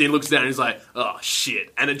text, and he looks down, and he's like, "Oh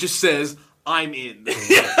shit!" And it just says, "I'm in."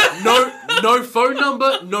 No phone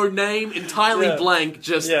number, no name, entirely Yeah. blank.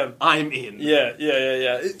 Just I'm in.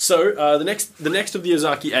 Yeah. So the next of the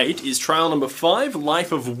Ozaki 8 is trial number 5,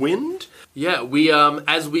 Life of Wind. Yeah, we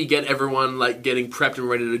as we get everyone like getting prepped and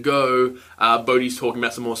ready to go, Bodhi's talking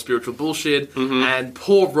about some more spiritual bullshit, and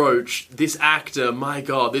poor Roach, this actor, my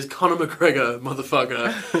god, this Conor McGregor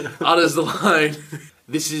motherfucker, utters the line,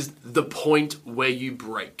 "This is the point where you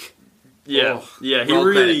break." Yeah, he roll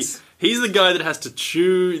really. credits. He's the guy that has to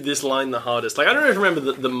chew this line the hardest. Like, I don't know if you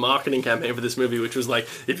remember the marketing campaign for this movie, which was like,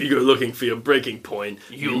 if you go looking for your breaking point,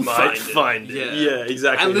 you might find it. Yeah,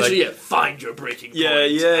 exactly. And literally, like, find your breaking point.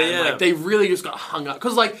 Yeah. Like, they really just got hung up.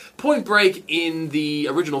 Because, like, Point Break in the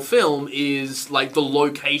original film is, like, the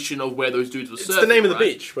location of where those dudes were surfing. it's the name of the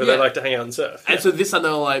right? beach where they like to hang out and surf. And so this time they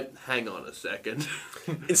were like, hang on a second.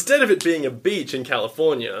 Instead of it being a beach in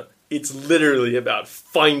California, it's literally about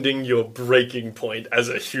finding your breaking point as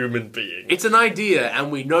a human being. It's an idea, and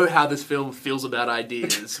we know how this film feels about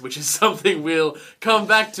ideas, which is something we'll come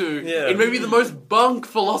back to in maybe the most bunk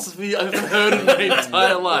philosophy I've ever heard in my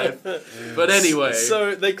entire life. But anyway.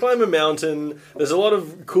 So they climb a mountain. There's a lot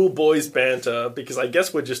of cool boys banter, because I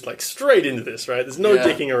guess we're just like straight into this, right? There's no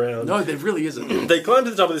dicking around. No, there really isn't. They climb to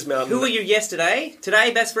the top of this mountain. Who were you yesterday?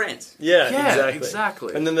 Today, best friends. Yeah,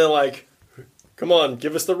 exactly. And then they're like, come on,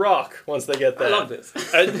 give us the rock once they get there. I love this.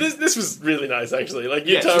 And this was really nice, actually. Like,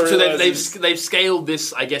 Yeah, Utah so realizes- they've scaled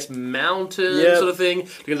this, I guess, mountain Yep. sort of thing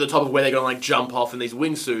to get to the top of where they're going to, like, jump off in these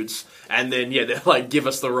wingsuits, and then, they're like, give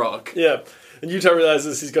us the rock. Yeah. And Utah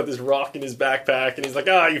realizes he's got this rock in his backpack, and he's like,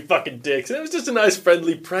 you fucking dicks. And it was just a nice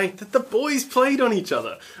friendly prank that the boys played on each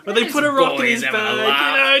other. Where they put a rock in his boys having a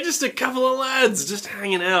bag, laugh. just a couple of lads just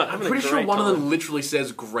hanging out. I'm pretty sure one of them literally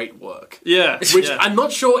says, great work. Yeah. Which, yeah. I'm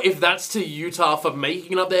not sure if that's to Utah for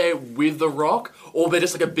making it up there with the rock, or they're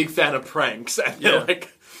just, like, a big fan of pranks, and they're like,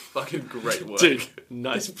 fucking great work. Dude,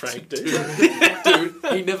 nice prank, dude. Dude,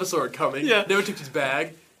 he never saw it coming. Yeah. Never took his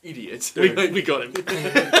bag. Idiot. We got him.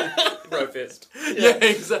 Bro fist. Yeah,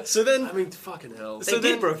 exactly. So then... I mean, fucking hell. They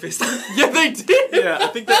did bro fist. Yeah, they did. Yeah, I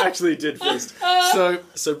think they actually did first.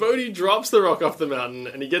 So Bodhi drops the rock off the mountain,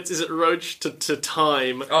 and he gets his Roach to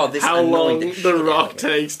time This how annoyed long the the shit out rock of me.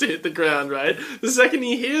 takes to hit the ground, right? The second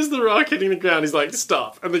he hears the rock hitting the ground, he's like,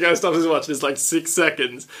 stop. And the guy stops his watch, and it's like 6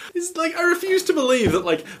 seconds. It's like, I refuse to believe that,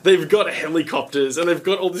 like, they've got helicopters, and they've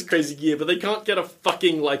got all this crazy gear, but they can't get a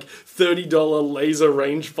fucking, like, $30 laser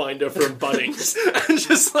rangefinder from Bunnings and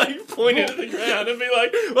just, like, point it at the ground and be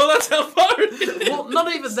like, well, that's how far it is. Well,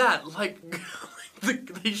 not even that. Like,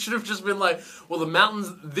 he should have just been like, well, the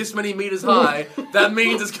mountain's this many meters high. That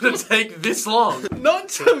means it's going to take this long. Not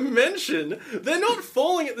to mention, they're not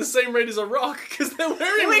falling at the same rate as a rock because they're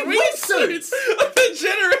wearing wingsuits. They're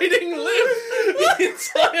generating lift the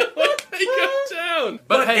entire way they go down.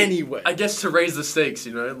 But hey, anyway, I guess to raise the stakes,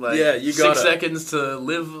 like, Yeah, you 6 gotta. seconds to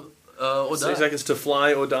live or die. 6 seconds to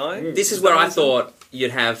fly or die. This is where I thought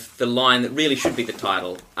you'd have the line that really should be the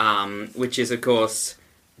title, which is, of course,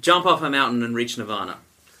 jump off a mountain and reach Nirvana.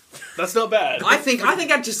 That's not bad. I think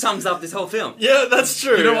that just sums up this whole film. Yeah, that's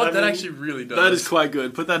true. You know what? I That mean, actually really does. that is quite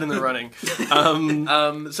good. Put that in the running.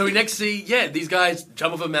 So we next see, these guys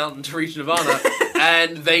jump off a mountain to reach Nirvana,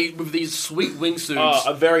 and they with these sweet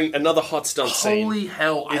wingsuits. Another hot stunt scene. Holy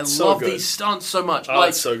hell, I It's so love good. these stunts so much. Oh,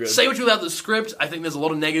 it's so good. Say what you will about the script, I think there's a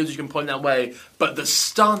lot of negatives you can point that way, but the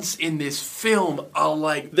stunts in this film are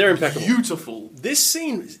like They're impeccable. beautiful. This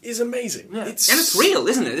scene is amazing. Yeah. And it's real,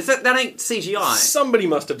 isn't it? That ain't CGI. Somebody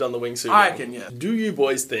must have done the wingsuit. I reckon, yeah. Do you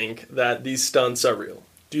boys think that these stunts are real?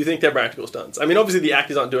 Do you think they're practical stunts? I mean, obviously the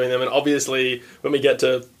actors aren't doing them, and obviously when we get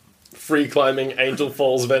to free climbing Angel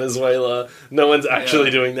Falls, Venezuela, no one's actually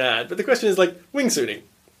doing that. But the question is, like, wingsuiting.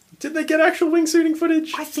 Did they get actual wingsuiting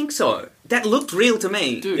footage? I think so. That looked real to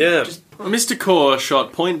me. Dude, Yeah. just Mr. Core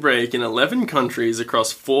shot Point Break in 11 countries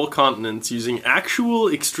across 4 continents using actual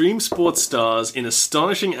extreme sports stars in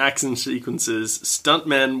astonishing action sequences.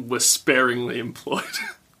 Stuntmen were sparingly employed.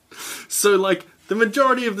 So, like, the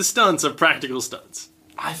majority of the stunts are practical stunts.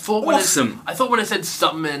 I thought Awesome. I thought when I said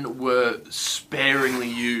stuntmen were sparingly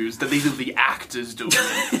used, that these are the actors doing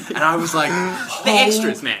it. And I was like, The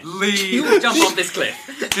extras, man. You will jump off this cliff.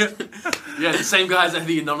 yeah, the same guys that had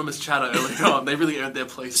the anonymous chatter earlier on. They really earned their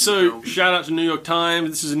place in the So, film. shout out to New York Times.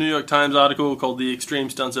 This is a New York Times article called The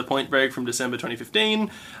Extreme Stunts of Point Break from December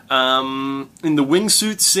 2015. In the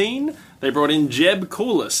wingsuit scene, they brought in Jeb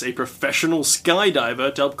Corliss, a professional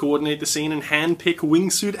skydiver, to help coordinate the scene and handpick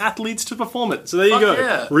wingsuit athletes to perform it. So there you Fuck go.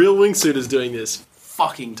 yeah. Real wingsuiters doing this.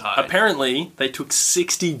 Fucking tight. Apparently, they took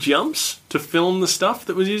 60 jumps to film the stuff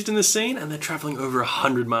that was used in the scene, and they're traveling over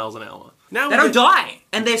 100 miles an hour. Now They don't die,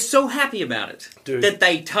 and they're so happy about it. Dude. That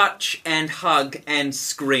they touch and hug and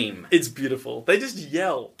scream. It's beautiful. They just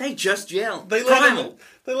yell. They just yell. They land, Primal.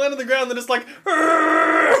 they land on the ground, they're just like...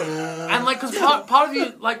 And like, because part of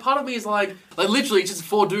you, like, part of me is like literally, it's just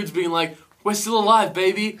 4 dudes being like, "We're still alive,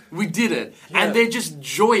 baby. We did it," and they're just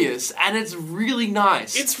joyous, and it's really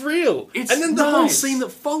nice. It's real. It's and then the whole nice. scene that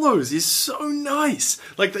follows is so nice.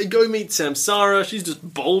 Like, they go meet Samsara. She's just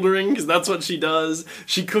bouldering because that's what she does.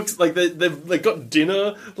 She cooks, like, they've got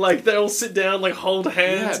dinner. Like, they all sit down, like, hold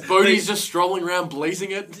hands. yeah, Bodhi's just strolling around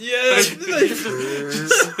blazing it. Yeah.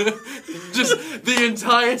 Just the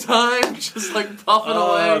entire time, just like puffing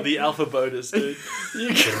Oh, away. the Alpha Bodus, dude.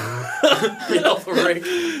 The alpha rig.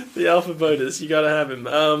 The Alpha Bodus. You gotta have him.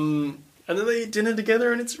 And then they eat dinner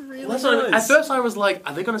together, and it's really That's nice. what, at first I was like,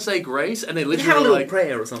 are they going to say grace? And they They literally have a were little like,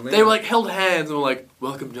 prayer or something. they were like held hands and were like,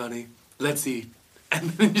 "Welcome, Johnny. Let's eat." And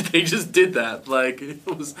then they just did that. Like, it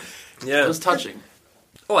was touching.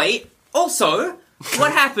 Wait, also,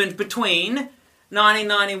 what happened between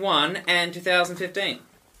 1991 and 2015?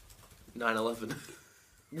 9/11.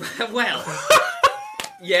 Well,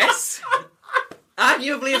 yes.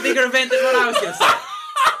 Arguably a bigger event than what I was going to say.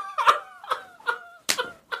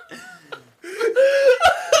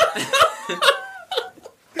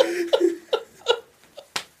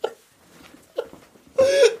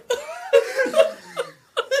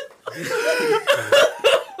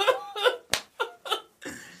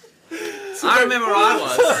 I remember where I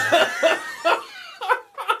was.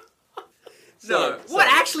 So, what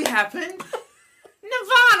actually happened?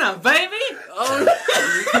 Nirvana, baby! Oh,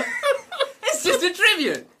 It's just a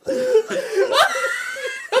tribute.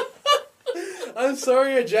 I'm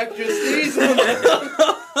sorry I jacked your sneeze on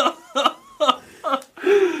that.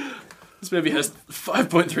 This movie has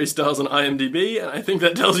 5.3 stars on IMDb, and I think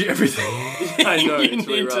that tells you everything I know, you it's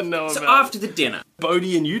really need to rough. know So about. after the dinner,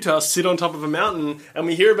 Bodhi and Utah sit on top of a mountain, and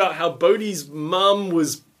we hear about how Bodhi's mum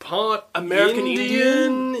was part American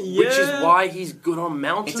Indian, Yeah. which is why he's good on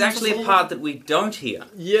mountains. it's actually a part that we don't hear.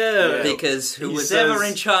 Yeah. Because who He was says- ever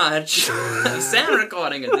in charge of sound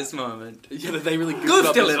recording at this moment? Yeah, they really goofed Goofed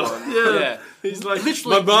up a this little. one. Yeah. He's like,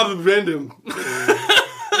 Literally- my mother banned him.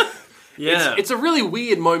 Yeah. It's a really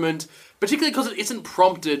weird moment, particularly because it isn't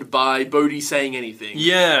prompted by Bodhi saying anything.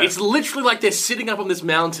 Yeah. It's literally like they're sitting up on this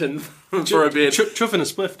mountain for a bit. Chuffing a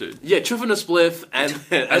spliff, dude. Yeah, chuffing a spliff and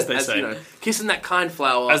as they say. you know, kissing that kind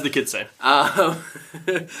flower. As the kids say.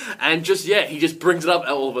 And just he just brings it up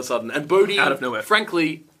all of a sudden, and Bodhi, Out of nowhere.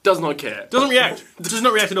 frankly, does not care. Doesn't react. Does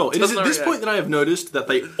not react at all. It is Does at not this react. point that I have noticed that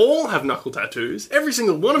they all have knuckle tattoos. Every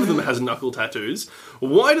single one of them has knuckle tattoos.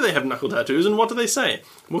 Why do they have knuckle tattoos, and what do they say?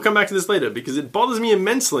 We'll come back to this later, because it bothers me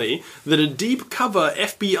immensely that a deep cover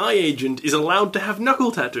FBI agent is allowed to have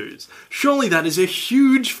knuckle tattoos. Surely that is a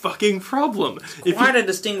huge fucking problem. If Quite he, a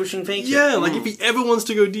distinguishing feature. yeah, like if he ever wants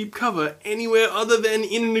to go deep cover anywhere other than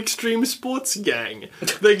in an extreme sports gang,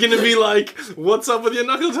 they're gonna be like, "What's up with your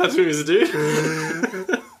knuckle tattoos, dude?"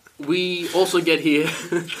 We also get here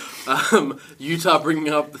Utah bringing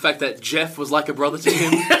up the fact that Jeff was like a brother to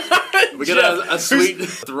him. We get a sweet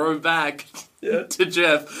throwback to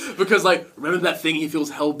Jeff because, like, remember that thing he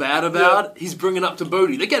feels hell bad about? He's bringing up to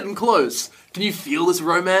Bodhi. They're getting close. Can you feel this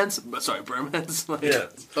romance? Sorry, bromance. Yeah.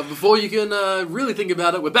 But before you can really think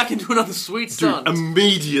about it, we're back into another sweet stunt.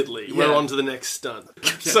 Immediately, we're Yeah. on to the next stunt.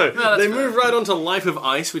 So, No, they that's move right on to Life of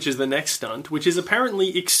Ice, which is the next stunt, which is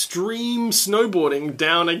apparently extreme snowboarding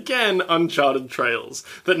down, again, uncharted trails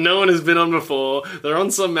that no one has been on before. They're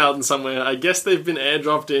on some mountain somewhere. I guess they've been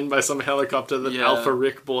airdropped in by some helicopter that Yeah. Alpha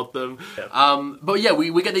Rick bought them. But yeah,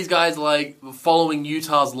 we get these guys like following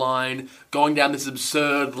Utah's line, going down this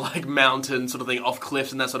absurd like mountain sort of thing, off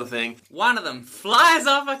cliffs and that sort of thing. One of them flies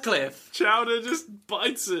off a cliff. Chowder just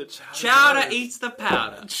bites it. Chowder eats the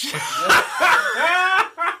powder.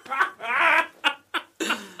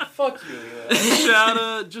 Fuck you.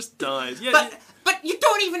 Chowder just dies. Yeah, But you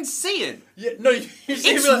don't even see it. Yeah, no, you see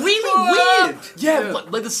It's me like, really "Ah!" weird. Yeah,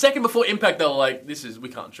 like the second before impact, they were like, we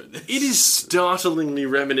can't show this. it is startlingly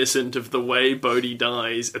reminiscent of the way Bodhi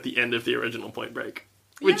dies at the end of the original Point Break.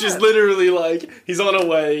 Which is literally like, he's on a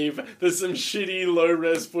wave, there's some shitty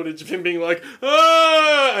low-res footage of him being like,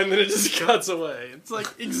 ah, and then it just cuts away. It's like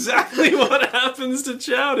exactly what happens to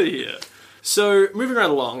Chowder here. So, moving right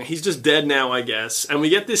along, he's just dead now, I guess, and we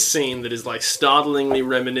get this scene that is like startlingly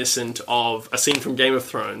reminiscent of a scene from Game of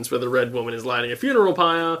Thrones where the Red Woman is lighting a funeral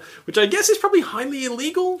pyre, which I guess is probably highly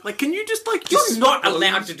illegal. Like, can you just like... You're not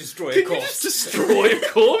allowed to destroy a Can you corpse. just destroy a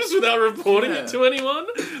corpse without reporting Yeah. it to anyone?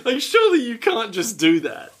 Like, surely you can't just do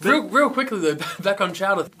that. Real quickly though, back on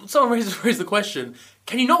Chowder, someone raised the question: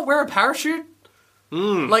 can you not wear a parachute?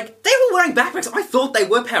 Like, They were wearing backpacks. I thought they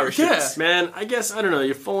were parachutes. Yeah. Man, I guess, I don't know,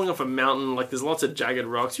 you're falling off a mountain, like, there's lots of jagged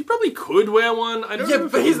rocks. You probably could wear one. I don't know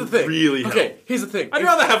if but it here's the would thing. really help. Okay, here's the thing. I'd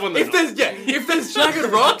rather have one than if not. if there's jagged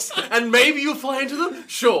rocks and maybe you'll fly into them,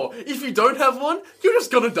 sure. If you don't have one, you're just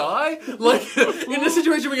gonna die. Like in a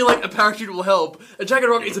situation where you're like a parachute will help, a jagged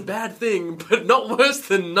rock is a bad thing, but not worse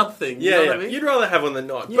than nothing. You Yeah, know yeah. what I mean? You'd rather have one than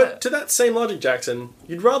not. Yeah. But to that same logic, Jackson,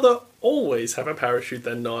 you'd rather always have a parachute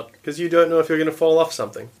than not, because you don't know if you're going to fall off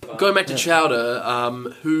something. Going back to Chowder,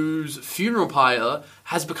 whose funeral pyre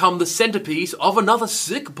has become the centerpiece of another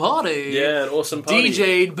sick party. Yeah, an awesome party.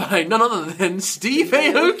 DJ'd by none other than Steve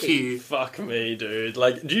Aoki. Fuck me, dude.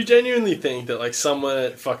 Like, do you genuinely think that, like, someone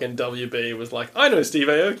at fucking WB was like, I know Steve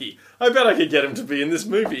Aoki. I bet I could get him to be in this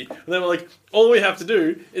movie. And they were like, all we have to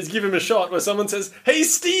do is give him a shot where someone says, hey,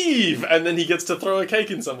 Steve! And then he gets to throw a cake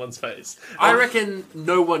in someone's face. I reckon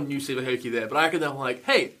no one knew Steve Aoki there, but I reckon they were like,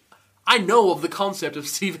 hey, I know of the concept of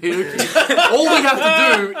Steve Aoki. All we have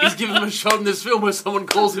to do is give him a shot in this film where someone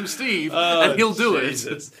calls him Steve, and he'll do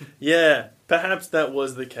Jesus. Yeah, perhaps that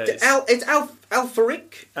was the case. It's Alpharic.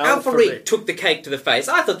 Alpharic. Alpharic took the cake to the face.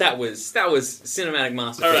 I thought that was cinematic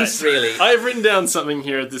masterpiece. All right. Really. I've written down something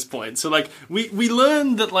here at this point. So, like, we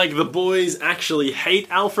learned that, like, the boys actually hate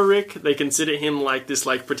Alpha Rick. They consider him, like, this,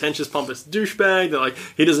 like, pretentious, pompous douchebag. They're like,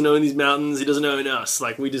 he doesn't own these mountains. He doesn't own us.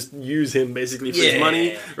 Like, we just use him, basically, for his Yeah.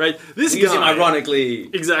 money. Right? This Use him guy... ironically.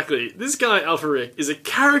 Exactly. This guy, Alpha Rick, is a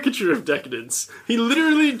caricature of decadence. He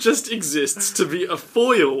literally just exists to be a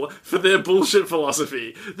foil for their bullshit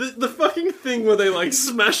philosophy. The fucking thing where they, like,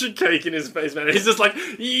 smash a cake in his face, man. He's just like,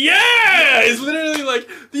 yeah! It's literally, like,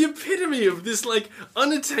 the epitome of this, like,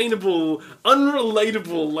 unattainable,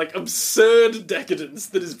 unrelatable, like, absurd decadence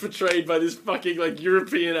that is portrayed by this fucking, like,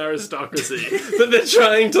 European aristocracy. That they're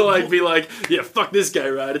trying to, like, be like, yeah, fuck this guy,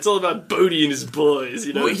 right? It's all about Bodhi and his boys,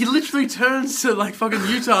 you know? Well, he literally turns to like fucking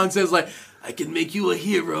Utah and says like, I can make you a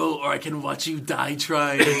hero or I can watch you die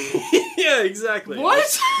trying. Yeah, exactly.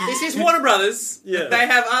 What? This is Warner Brothers. Yeah. They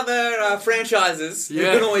have other franchises. You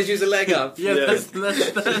Yeah. can always use a leg up. Yeah, Yeah. that's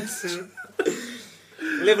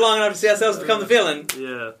Live long enough to see ourselves become the villain.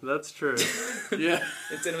 Yeah, that's true. yeah.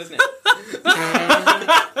 It's cinema, isn't it?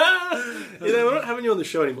 You know, we're not having you on the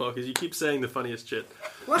show anymore because you keep saying the funniest shit.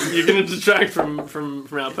 You're going to detract from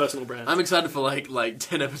our personal brand. I'm excited for like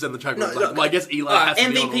 10 episodes on the track. No, like, look. well, I guess Eli has to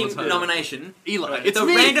be on all the MVP time. nomination. Eli, it's the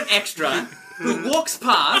me. random extra who walks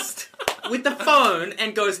past with the phone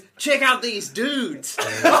and goes, check out these dudes.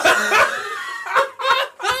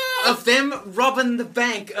 Of them robbing the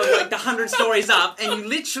bank of like the 100 stories up, and you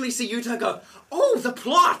literally see Utah go, oh, the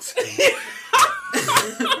plot!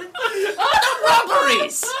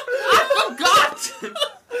 Robberies! I forgot!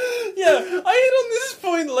 Yeah, I hit on this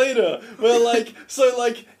point later where, like, so,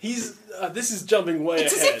 like, he's... this is jumping way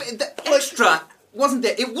It's as ahead. if the extra wasn't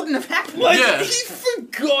there. It wouldn't have happened. Like, Yeah. he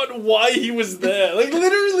forgot why he was there. Like,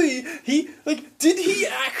 literally, did he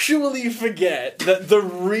actually forget that the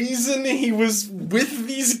reason he was with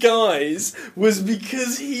these guys was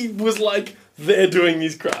because he was, like, there doing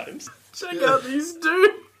these crimes? Check out these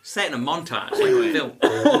dudes. Say it in a montage. Like a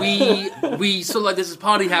film. we sort of like there's this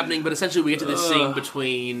party happening, but essentially we get to this scene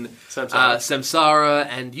between Samsara. Samsara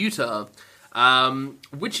and Utah,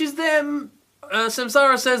 which is them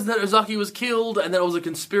Samsara says that Ozaki was killed and that it was a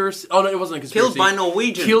conspiracy. Oh no, it wasn't a conspiracy. Killed by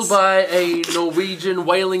Norwegians. Killed by a Norwegian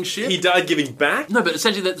whaling ship. He died giving back. No, but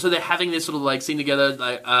essentially, so they're having this sort of like scene together.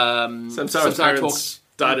 Like, Samsara's parents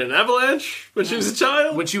died in an avalanche when she was a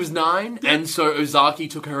child. when she was 9, and so Ozaki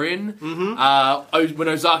took her in. Mm-hmm. When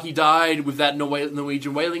Ozaki died with that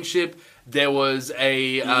Norwegian whaling ship, there was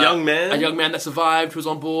a young man that survived who was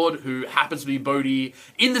on board, who happens to be Bodhi.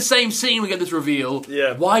 In the same scene, we get this reveal.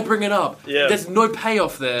 Yeah. Why bring it up? Yeah. There's no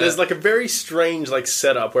payoff there. There's like a very strange like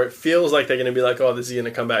setup where it feels like they're going to be like, oh, this is going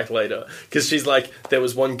to come back later. Because she's like, there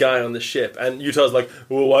was one guy on the ship, and Utah's like,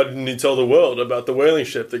 well, why didn't he tell the world about the whaling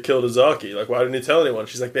ship that killed Ozaki? Like, why didn't he tell anyone?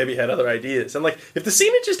 She's like, maybe he had other ideas. And like, if the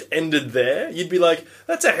scene had just ended there, you'd be like,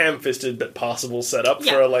 that's a ham-fisted but passable setup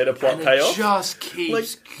for a later plot and payoff. It just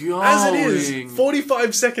keeps going. As it is,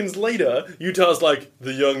 45 seconds later, Utah's like,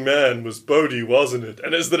 the young man was Bodhi, wasn't it?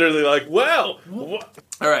 And it's literally like, wow.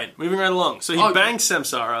 Alright, moving right along. So he bangs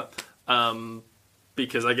Samsara,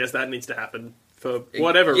 because I guess that needs to happen for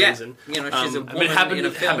whatever reason. You know, she's a woman It happened in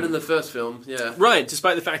a film. in the first film, yeah. Right,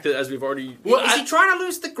 despite the fact that, as we've already... Is he trying to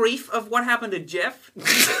lose the grief of what happened to Jeff?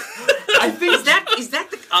 I think Is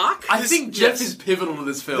that the arc? I think Jeff is pivotal to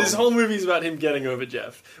this film. This whole movie is about him getting over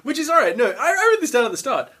Jeff. Which is alright. No, I wrote this down at the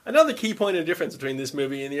start. Another key point of difference between this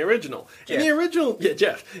movie and the original. In the original... Yeah,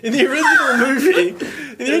 Jeff. In the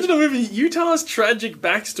original movie, Utah's tragic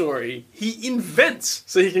backstory, he invents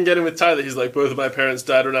so he can get in with Tyler. He's like, both of my parents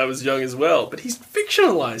died when I was young as well. But he's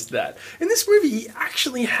fictionalized that. In this movie, he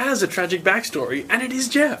actually has a tragic backstory, and it is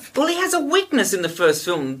Jeff. Well, he has a weakness in the first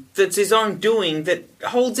film that's his own doing that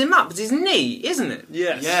holds him up. It's his knee, isn't it?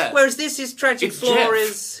 Yes. Yeah. Whereas his tragic It's flaw Jeff.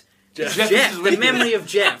 is Jeff. Jeff, the memory of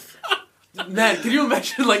Jeff. Man, can you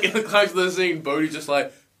imagine, like, in the climax of the scene, Bodhi's just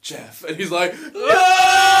like, Jeff, and he's like,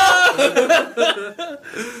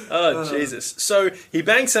 Oh, Jesus. So he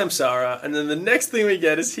bangs Samsara, and then the next thing we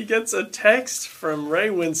get is he gets a text from Ray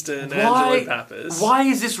Winston and Angela Pappas. Why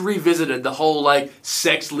is this revisited, the whole, like,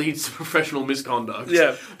 sex leads to professional misconduct?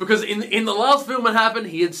 Yeah. Because in the last film it happened,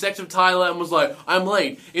 he had sex with Tyler and was like, I'm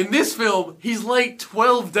late. In this film, he's late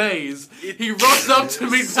 12 days. He rocks up to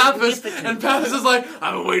meet Pappas, and Pappas is like,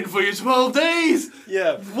 I've been waiting for you 12 days!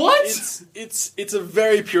 Yeah. What? It's a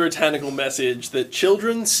very puritanical message that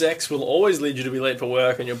children's sex will always lead you to be late for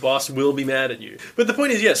work and your boss will be mad at you. But the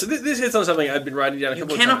point is, so this hits on something I'd been writing down a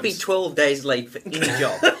couple of times. You cannot be 12 days late for any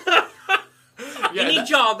job. Yeah, Any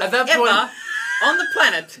job at that ever point, on the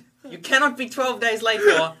planet, you cannot be 12 days late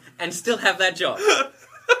for and still have that job.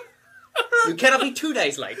 You cannot be 2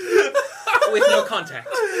 days late with no contact.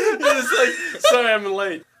 It's like, sorry I'm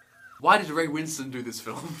late. why did Ray Winston do this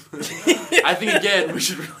film? I think, again, we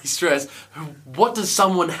should really stress, what does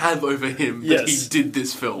someone have over him that he did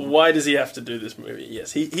this film? Why does he have to do this movie?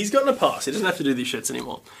 Yes, he's gotten a pass. He doesn't have to do these shits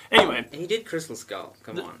anymore. Anyway. He did Crystal Skull.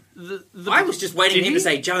 Come on. I was just waiting for him to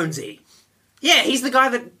say Jonesy. Yeah, he's the guy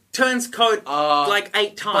that turns coat like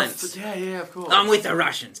 8 times. Yeah, of course. I'm with the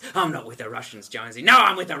Russians. I'm not with the Russians, Jonesy. No,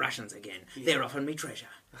 I'm with the Russians again. They're offering me treasure.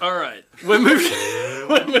 All right, we're moving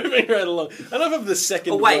right along. Enough of the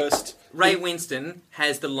second worst. Ray Winston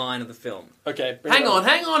has the line of the film. Okay, hang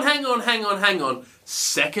on.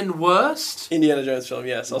 Second worst? Indiana Jones film.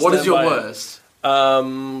 Yes. What is your worst?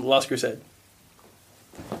 Last Crusade.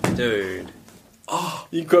 Dude. Oh,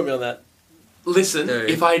 you can quote me on that. Listen,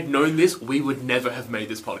 if I had known this, we would never have made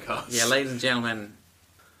this podcast. Yeah, ladies and gentlemen,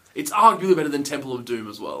 it's arguably better than Temple of Doom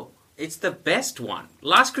as well. It's the best one.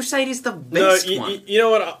 Last Crusade is the best one. You know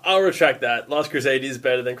what? I'll retract that. Last Crusade is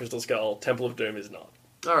better than Crystal Skull. Temple of Doom is not.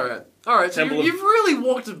 Alright, so you've really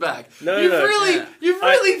walked it back. You've No.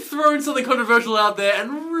 really thrown something controversial out there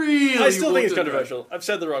and really I still think it's walked it controversial. I've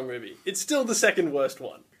said the wrong movie. It's still the second worst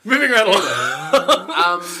one. Moving right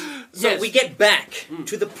along. So we get back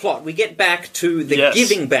to the plot. We get back to the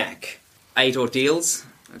giving back. 8 ordeals.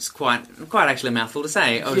 It's quite actually a mouthful to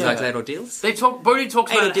say. Ozaki's 8 ordeals. Bodhi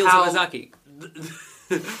talks 8 about ordeals how... of Ozaki.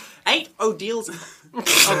 8 ordeals.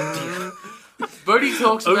 Oh dear.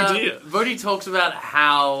 Bodhi talks about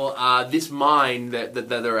how this mine that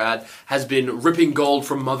they're at has been ripping gold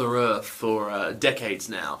from Mother Earth for decades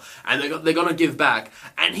now, and they're going to give back.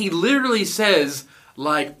 And he literally says,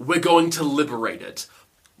 like, we're going to liberate it.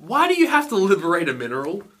 Why do you have to liberate a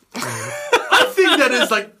mineral? I think think that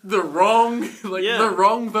is like the wrong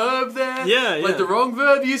verb there. Yeah, Like the wrong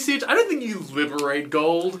verb usage. I don't think you liberate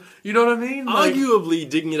gold. You know what I mean? Like, Arguably,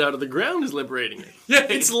 digging it out of the ground is liberating it. Yeah.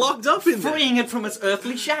 It's locked up in there. Freeing it from its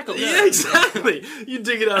earthly shackles. Yeah, exactly. You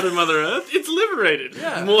dig it out of Mother Earth, it's liberated.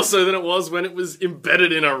 Yeah. More so than it was when it was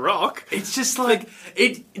embedded in a rock. It's just like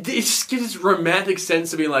it just gives this romantic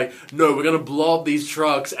sense to be like, no, we're gonna blow up these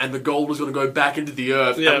trucks and the gold is gonna go back into the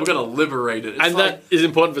earth Yeah. and we're gonna liberate it. It's And like, that is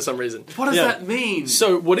important for some reason. what does Yeah. that mean?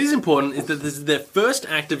 So what is important is that this is their first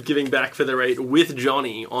act of giving back for their aid with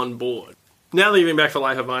Johnny on board. Now they're giving back for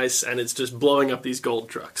Life of Ice, and it's just blowing up these gold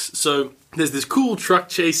trucks. So there's this cool truck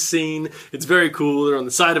chase scene. It's very cool. They're on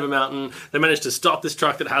the side of a mountain. They manage to stop this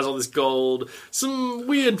truck that has all this gold. Some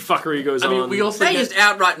weird fuckery goes on. I mean, we also They get, just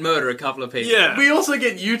outright murder a couple of people. Yeah. we also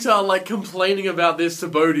get Utah like complaining about this to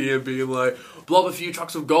Bodhi and being like, blow up a few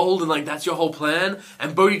trucks of gold and like that's your whole plan.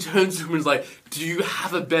 And Bodhi turns to him and is like, do you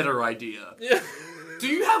have a better idea? Yeah. Do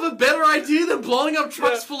you have a better idea than blowing up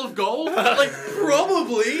trucks full of gold? Like,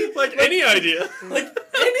 probably. Like any idea. Like,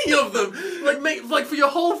 any of them. Like for your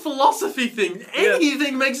whole philosophy thing,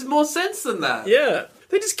 anything makes more sense than that. Yeah.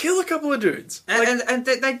 They just kill a couple of dudes. And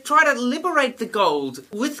they try to liberate the gold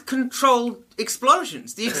with controlled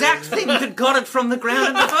explosions. The exact thing that got it from the ground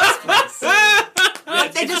in the first place.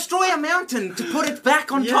 Like, they destroy a mountain to put it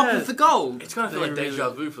back on top Yeah. of the gold. It's kind of feel like deja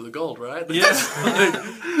vu for the gold, right? Yeah.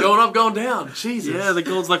 Going up, going down. Jesus. Yeah, the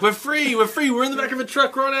gold's like, we're free, we're in the back of a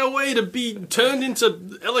truck, we're on our way to be turned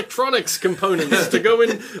into electronics components to go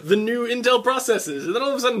in the new Intel processors. And then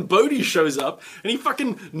all of a sudden Bodhi shows up and he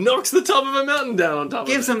fucking knocks the top of a mountain down on top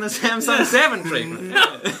Gives of it. them the Samsung 7 treatment.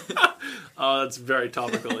 Oh, that's very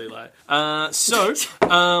topical, Eli.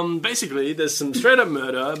 Basically, there's some straight up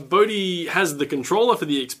murder. Bodhi has the controller for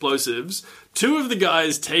the explosives. Two of the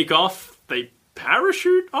guys take off. They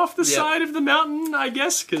parachute off the side of the mountain, I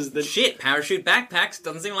guess, because the Shit, parachute backpacks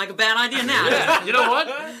doesn't seem like a bad idea now. Yeah, you know what?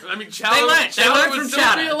 I mean, Chowder, They learned would from still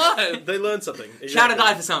Chowder. be alive. They learned something. Chowder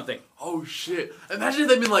died for something. Oh shit! Imagine if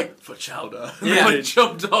they'd been like for Chowder, Yeah. like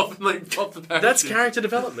jumped off and like popped the parachute. That's character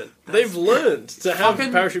development. They've learned to have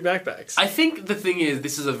Fucking- parachute backpacks. I think the thing is,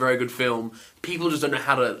 this is a very good film. People just don't know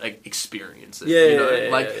how to like experience it. Yeah, you know? yeah,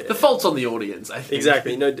 like yeah. the fault's on the audience. I think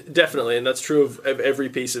Exactly. No, definitely, and that's true of every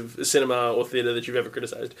piece of cinema or theatre that you've ever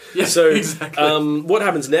criticised. Yeah, so, exactly. what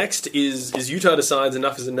happens next is Utah decides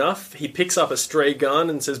enough is enough. He picks up a stray gun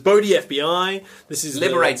and says, "Bodhi, FBI." This is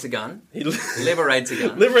Liberates a gun. He Liberates a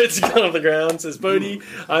gun. liberates a gun on the ground. Says, "Bodhi,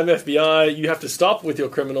 I'm FBI. You have to stop with your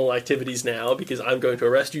criminal activities now because I'm going to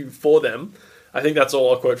arrest you for them." I think that's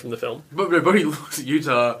all I'll quote from the film. But he looks at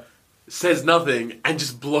Utah, says nothing, and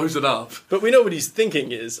just blows it up. But we know what he's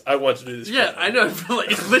thinking is, "I want to do this." Yeah, crime." I know. But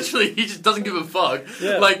like, it's literally, he just doesn't give a fuck.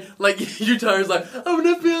 Yeah. Like Utah is like, I'm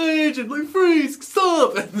an FBI agent. Like, freeze,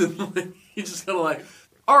 stop, and then like, he just kind of like,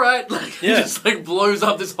 all right, like he Yeah. just like blows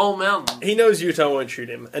up this whole mountain. He knows Utah won't shoot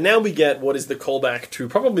him, and now we get what is the callback to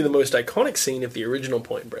probably the most iconic scene of the original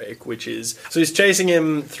Point Break, which is, so he's chasing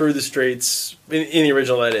him through the streets, in the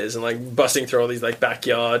original that is, and like busting through all these like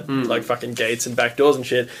backyard, like fucking gates and back doors and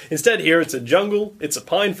shit. Instead here it's a jungle, it's a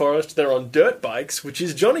pine forest, they're on dirt bikes, which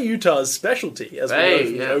is Johnny Utah's specialty, as we know Hey,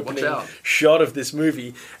 from yeah, the watch opening out. shot of this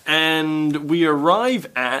movie. And we arrive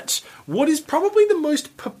at what is probably the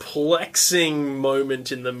most perplexing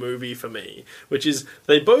moment in the movie for me, which is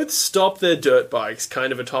they both stop their dirt bikes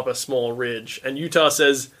kind of atop a small ridge, and Utah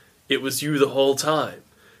says, "It was you the whole time."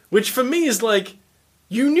 Which for me is like,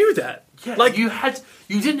 you knew that. Yeah, Like, you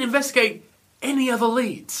didn't investigate any other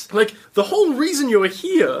leads. like, the whole reason you're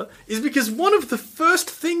here is because one of the first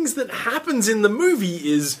things that happens in the movie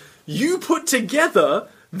is you put together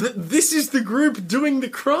that this is the group doing the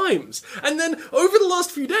crimes. And then, over the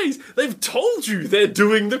last few days, they've told you they're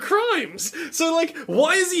doing the crimes. So, like,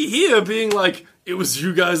 why is he here being like, "It was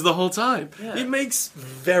you guys the whole time"? Yeah. It makes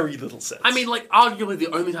very little sense. I mean, like, arguably the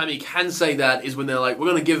only time he can say that is when they're like, we're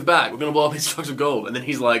going to give back, we're going to blow up these trucks of gold. And then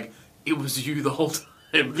he's like, it was you the whole time.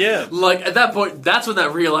 Yeah. Like, at that point, that's when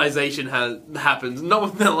that realization happens. Not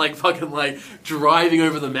when they're, like, fucking, like, driving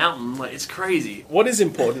over the mountain. Like, it's crazy. what is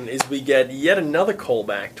important is we get yet another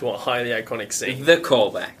callback to a highly iconic scene. The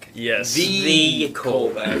callback. Yes. The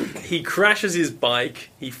callback. He crashes his bike,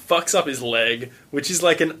 he fucks up his leg, which is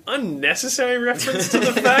like an unnecessary reference to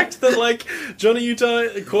the fact that like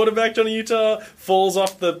quarterback Johnny Utah falls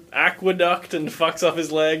off the aqueduct and fucks up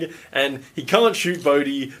his leg, and he can't shoot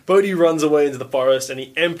Bodhi. Bodhi runs away into the forest and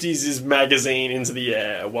he empties his magazine into the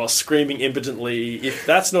air while screaming impotently. If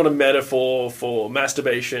that's not a metaphor for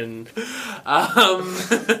masturbation,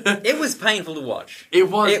 It was painful to watch. It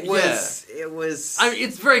was, It was. it was. I mean,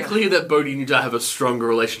 it's very clear that Bodhi and Utah have a stronger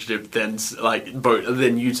relationship than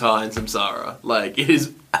Utah and Samsara. Like, it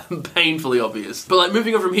is painfully obvious. But like,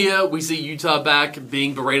 moving on from here, we see Utah back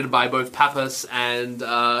being berated by both Pappas and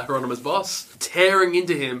Hieronymus Boss, tearing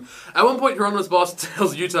into him. At one point, Hieronymus Boss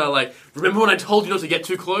tells Utah, like, remember when I told you not to get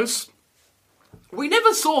too close? We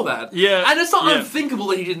never saw that. Yeah. And it's not Yeah. unthinkable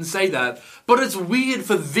that he didn't say that, but it's weird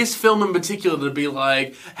for this film in particular to be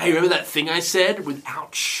like, hey, remember that thing I said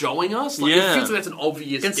without showing us? Like, Yeah. it feels like that's an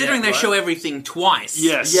obvious Considering gag, they right? show everything twice.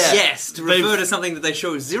 Yes. Yeah. Yes, to refer They've- to something that they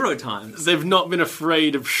show 0 times. They've not been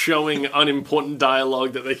afraid of showing unimportant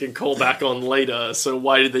dialogue that they can call back on later, so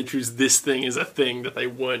why did they choose this thing as a thing that they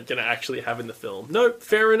weren't going to actually have in the film? No,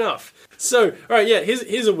 fair enough. So, alright, yeah,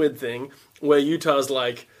 here's a weird thing, where Utah's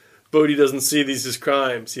like, Bodhi doesn't see these as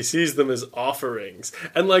crimes, he sees them as offerings.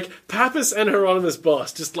 And like, Pappas and Hieronymus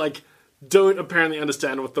Boss just like, don't apparently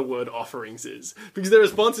understand what the word offerings is. Because their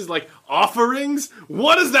response is like, offerings?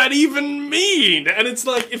 What does that even mean? And it's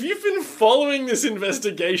like, if you've been following this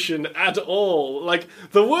investigation at all, like,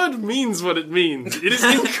 the word means what it means. It is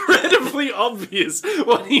incredibly obvious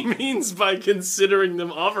what he means by considering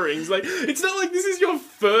them offerings. Like, it's not like this is your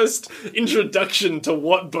first introduction to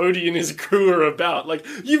what Bodhi and his crew are about. Like,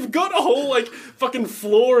 you've got a whole, like, fucking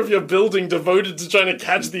floor of your building devoted to trying to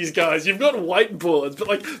catch these guys. You've got whiteboards, but,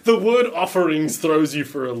 like, the word offerings throws you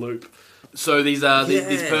for a loop. So these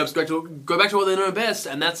perps go back to what they know best,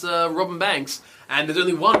 and that's robbing banks. And there's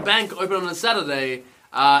only one bank open on a Saturday,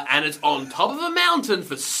 and it's on top of a mountain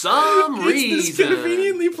for some reason. It's this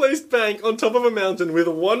conveniently placed bank on top of a mountain with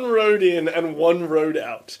one road in and one road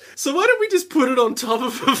out. So why don't we just put it on top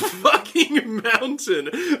of a fucking mountain?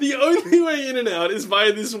 The only way in and out is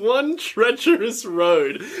via this one treacherous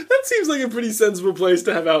road. That seems like a pretty sensible place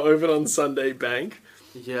to have our open on Sunday bank.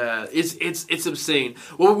 Yeah, it's obscene.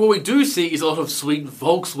 What we do see is a lot of sweet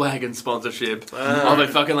Volkswagen sponsorship of a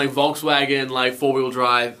fucking like Volkswagen like 4-wheel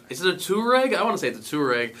drive. Is it a Touareg? I want to say it's a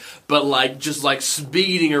Touareg, but like just like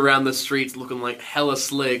speeding around the streets, looking like hella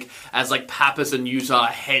slick as like Pappas and Utah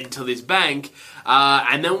head to this bank,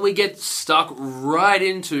 and then we get stuck right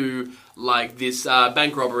into like this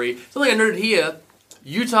bank robbery. Something I noted here.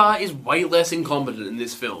 Utah is way less incompetent in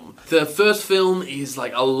this film. The first film is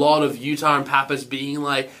like a lot of Utah and Pappas being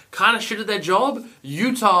like kind of shit at their job.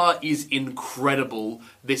 Utah is incredible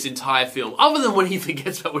this entire film, other than when he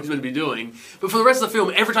forgets about what he's meant to be doing. But for the rest of the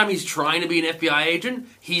film, every time he's trying to be an FBI agent,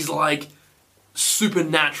 he's like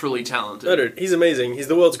supernaturally talented. No, dude, he's amazing. He's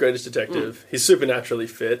the world's greatest detective. He's supernaturally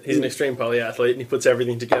fit. He's an extreme polyathlete, and he puts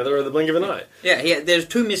everything together at the blink of an eye. Yeah, there's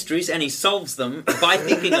 2 mysteries, and he solves them by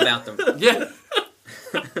thinking about them. Yeah.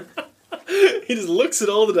 He just looks at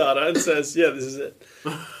all the data and says, yeah, this is it.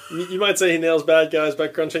 You might say he nails bad guys by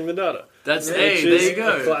crunching the data. That's, Which hey, is there you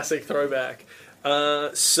go. a classic throwback.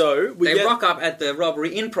 So we They get... rock up at the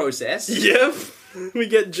robbery in process. Yep. We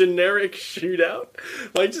get generic shootout.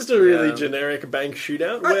 Like, just a really Yeah. generic bank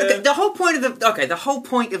shootout. Right, Where... the whole point of the whole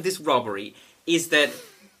point of this robbery is that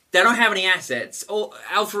they don't have any assets. Or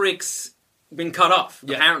Alpharic's been cut off,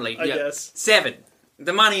 Yeah, apparently. I guess. Severed.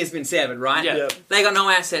 The money has been severed, right? Yeah. Yep. They got no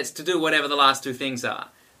assets to do whatever the last 2 things are,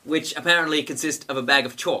 which apparently consist of a bag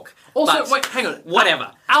of chalk. Also, But wait, hang on.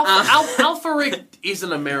 whatever. Alpha Rig is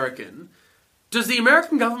an American. Does the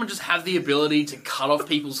American government just have the ability to cut off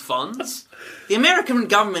people's funds? The American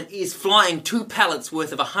government is flying 2 pallets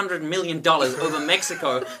worth of $100 million over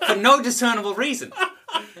Mexico for no discernible reason.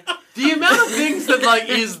 The amount of things that like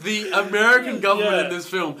is the American government Yeah. in this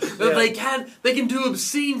film that they can do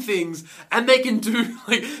obscene things and they can do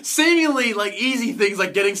like seemingly like easy things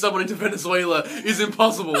like getting someone into Venezuela is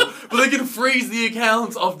impossible, but they can freeze the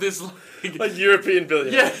accounts of this Like European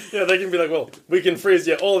billionaire. Yeah, they can be like, well, we can freeze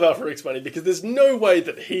all of Alpharic's money because there's no way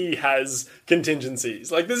that he has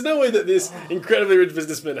contingencies. Like, there's no way that this incredibly rich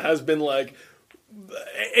businessman has been like,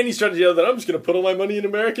 any strategy other than I'm just going to put all my money in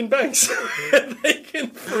American banks. They can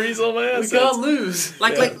freeze all my we assets. can't lose.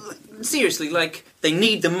 Like seriously, like they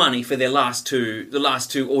need the money for their last two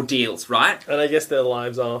ordeals, right? And I guess their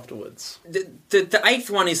lives afterwards. The 8th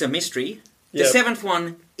one is a mystery. The Yep. 7th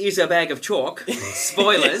one is a bag of chalk.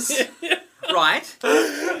 Spoilers, right?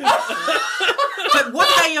 But what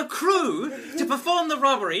they accrue to perform the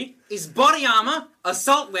robbery is body armor,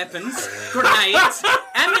 assault weapons, grenades,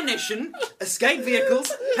 ammunition, escape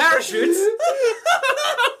vehicles, parachutes.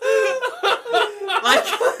 Like,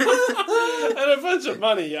 And a bunch of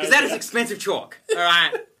money. because that is expensive chalk, all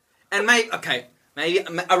right? And maybe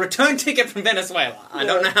a return ticket from Venezuela. I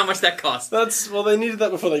don't know how much that costs. Well, they needed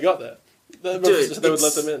that before they got there. So they would let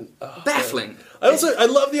it's them in. Oh, Baffling. I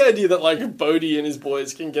love the idea that like Bodhi and his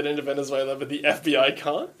boys can get into Venezuela, but the FBI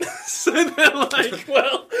can't. So they're like,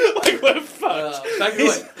 well, like we're fucked.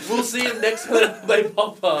 We'll see him next time they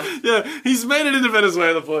pop up. Yeah, he's made it into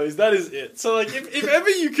Venezuela, boys. That is it. So like, if ever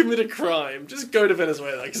you commit a crime, just go to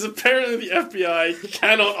Venezuela, because apparently the FBI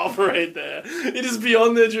cannot operate there. It is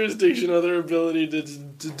beyond their jurisdiction or their ability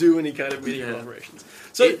to do any kind of media operations.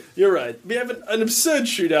 So, you're right. We have an absurd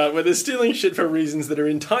shootout where they're stealing shit for reasons that are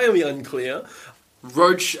entirely unclear.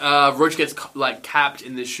 Roach gets like capped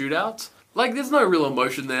in this shootout. Like, there's no real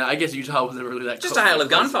emotion there. I guess Utah wasn't really that. Just a hail of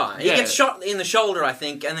gunfire. He gets shot in the shoulder, I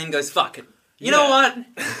think, and then goes, "Fuck it. You know what?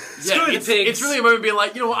 Screw the pigs." It's really a moment being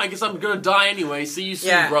like, you know what? I guess I'm gonna die anyway. See you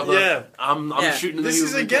soon, brother. Yeah. I'm shooting. This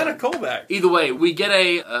is again a callback. Either way, we get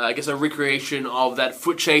a recreation of that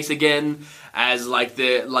foot chase again. As like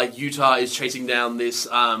Utah is chasing down this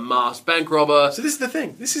masked bank robber. So this is the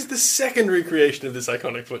thing. This is the second recreation of this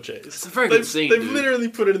iconic foot chase. It's a very good scene. They've literally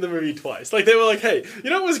put it in the movie twice. Like they were like, "Hey, you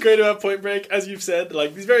know what was great about Point Break? As you've said,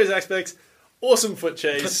 like these various aspects, awesome foot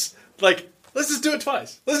chase. Like let's just do it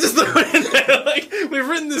twice. Let's just throw it in there. Like we've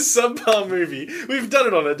written this subpar movie. We've done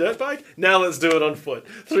it on a dirt bike. Now let's do it on foot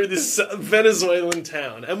through this Venezuelan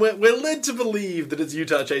town. And we're led to believe that it's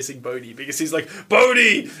Utah chasing Bodhi because he's like,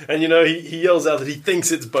 Bodhi! And you know, he yells out that he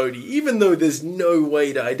thinks it's Bodhi, even though there's no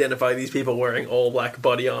way to identify these people wearing all black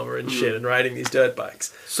body armor and shit and riding these dirt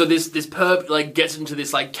bikes. So this perp like gets into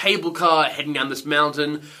this like cable car heading down this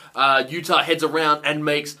mountain. Utah heads around and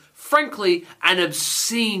makes, frankly, an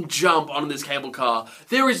obscene jump onto this cable car.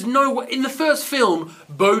 There is no way. In the first film,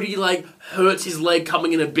 Bodhi, like, hurts his leg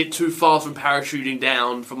coming in a bit too far from parachuting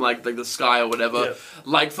down from, like the sky or whatever. Yeah.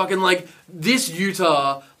 Like, fucking, like, this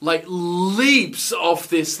Utah, like, leaps off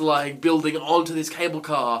this, like, building onto this cable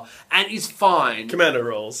car and is fine. Commando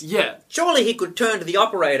rolls. Yeah. Surely he could turn to the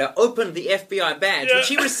operator, open the FBI badge, which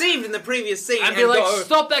he received in the previous scene, And be like, go,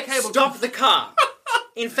 stop that cable car. "Stop the car.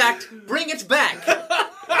 In fact, bring it back."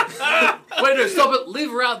 Wait, no, stop it. Leave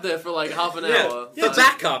her out there for like half an hour. For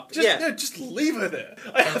backup. Just leave her there.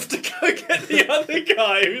 I have to go get the other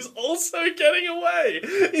guy who's also getting away.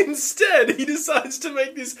 Instead, he decides to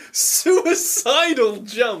make this suicidal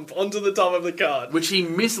jump onto the top of the car. Which he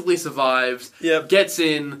missily survives, Yep. gets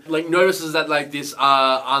in, like, notices that, like, this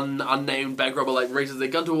unnamed bank robber, like, raises their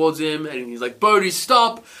gun towards him, and he's like, Bodhi,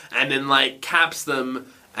 stop! And then, like, caps them,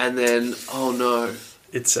 and then, oh no.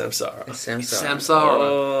 It's Samsara.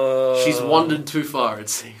 Samsara. She's wandered too far, it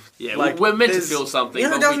seems. Yeah, Like, we're meant to there's- feel something. You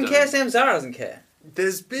know who but we doesn't care? Samsara doesn't care.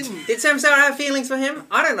 There's been... Did Samsara have feelings for him?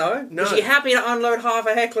 I don't know. No. Was she happy to unload half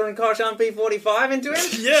a Heckler and Koch MP45 into him?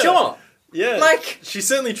 Yeah. Sure. Yeah. Like- She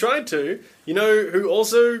certainly tried to. You know who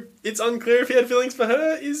also, it's unclear if he had feelings for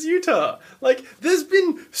her, is Utah. Like, there's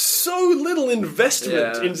been so little investment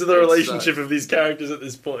Yeah, into the it's, relationship of these characters at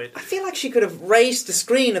this point. I feel like she could have raised the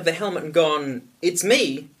screen of the helmet and gone, "It's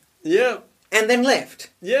me," Yeah. and then left.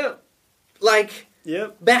 Yeah. Like, Yeah.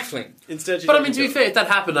 baffling. Instead, she But I doesn't mean, to be go. fair, if that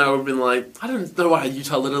happened, I would have been like, I don't know why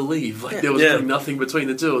Utah let her leave. Like, there was Yeah. really nothing between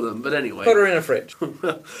the two of them. But anyway. Put her in a fridge.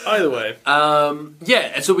 Either way.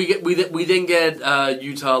 Yeah, and so we then get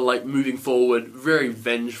Utah like moving forward, very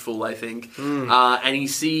vengeful, I think, and he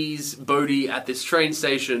sees Bodhi at this train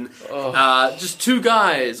station. Just two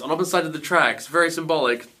guys on opposite sides of the tracks, very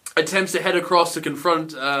symbolic. Attempts to head across to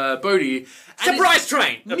confront Bodhi. And Surprise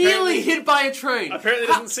train! nearly hit by a train. Apparently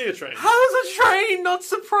doesn't see a train. How does a train not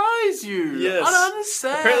surprise you? Yes. I don't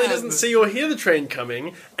understand. Apparently doesn't see or hear the train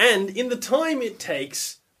coming, and in the time it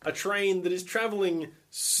takes, a train that is travelling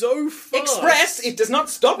so fast... Express! It does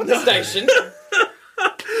not stop at the station.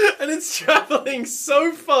 And it's travelling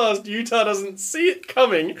so fast, Utah doesn't see it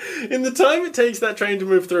coming. In the time it takes that train to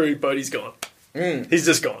move through, Bodhi's gone. He's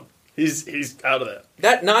just gone. He's out of there.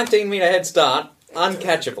 That 19-metre head start,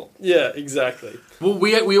 uncatchable. Yeah, exactly. Well,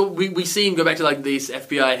 we see him go back to like this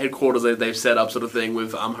FBI headquarters that they've set up, sort of thing,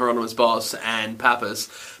 with Hieronymus Boss and Pappas.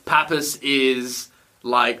 Pappas is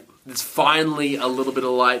like, there's finally a little bit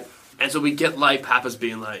of light, and so we get like Pappas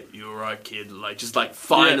being like, "You're right, kid," like just like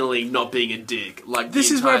finally not being a dick. Like This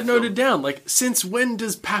the is what I've entire film. noted down. Like, since when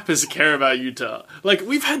does Pappas care about Utah? Like,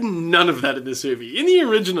 we've had none of that in this movie. In the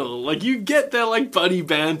original, like, you get their, like, buddy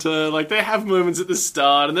banter, like, they have moments at the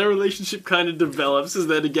start, and their relationship kind of develops as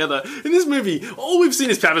they're together. In this movie, all we've seen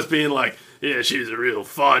is Pappas being like, "Yeah, she's a real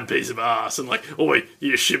fine piece of ass," and like, "Oh, wait,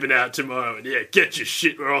 you're shipping out tomorrow, and yeah, get your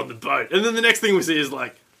shit, we're on the boat." And then the next thing we see is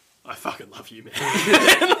like, "I fucking love you,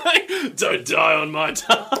 man." Like, don't die on my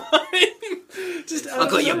time. Just I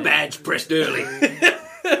got your badge pressed early.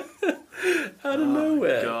 out of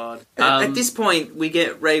nowhere. God. At this point, we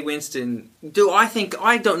get Ray Winston.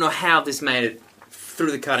 I don't know how this made it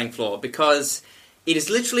through the cutting floor, because it is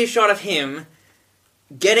literally a shot of him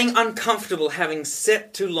getting uncomfortable having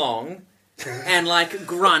set too long and like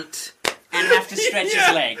grunt and have to stretch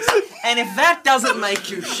his legs. And if that doesn't make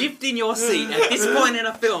you shift in your seat at this point in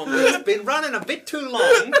a film that's been running a bit too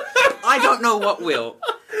long, I don't know what will.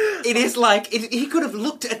 It is like, he could have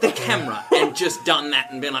looked at the camera and just done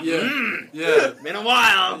that and been like, been a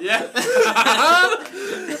while. Yeah.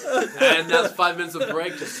 And that's 5 minutes of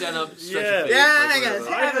break to stand up, stretch your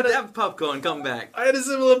feet. Have popcorn, come back. I had a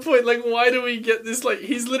similar point. Like, why do we get this? Like,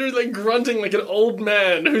 he's literally like grunting like an old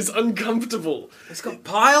man who's uncomfortable. It's got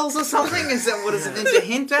piles or something? Is that what it's meant to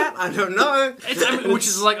hint at? I don't know. Which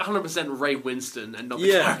is like 100% Ray Winston and not the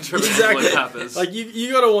Yeah, character of exactly. Angela Pappas. Like,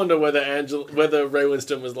 you gotta wonder whether Ray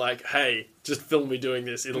Winston was like, hey, just film me doing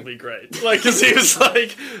this, it'll be great. Like, because he was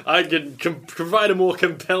like, I can provide a more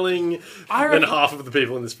compelling than half of the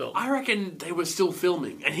people in this film. I reckon they were still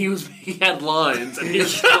filming, and he had lines, and he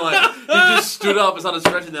was just like, he just stood up and started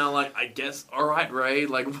stretching down, like, I guess, alright, Ray,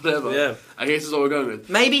 like, whatever. Yeah. I guess that's what we're going with.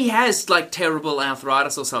 Maybe he has, like, terrible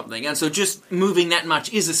arthritis or something, and so just moving that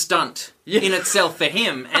much is a stunt in itself for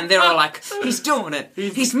him, and they're all like, he's doing it.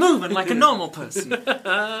 He's moving like a normal person.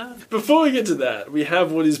 Before we get to that, we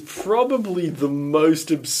have what is probably the most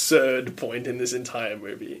absurd point in this entire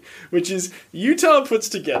movie, which is Utah puts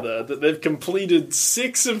together that they've completed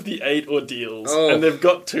 6 of the 8 ordeals, and they've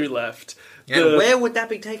got 2 left. And where would that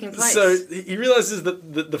be taking place? So he realizes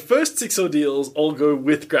that the first 6 ordeals all go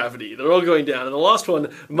with gravity. They're all going down. And the last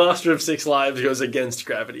one, Master of 6 Lives, goes against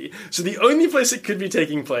gravity. So the only place it could be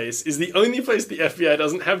taking place is the only place the FBI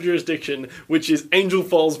doesn't have jurisdiction, which is Angel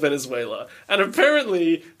Falls, Venezuela. And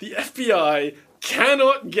apparently, the FBI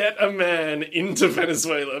cannot get a man into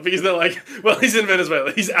Venezuela because they're like, well, he's in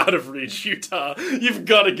Venezuela, he's out of reach, Utah, you've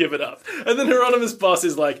got to give it up. And then Hieronymus Boss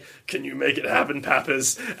is like, can you make it happen,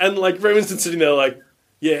 Pappas? And like Ray Winston's sitting there like,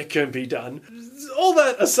 yeah, it can be done. All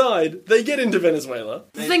that aside, they get into Venezuela.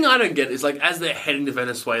 The thing I don't get is, like, as they're heading to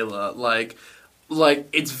Venezuela, like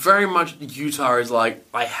it's very much Utah is like,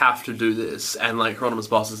 I have to do this, and like Hieronymus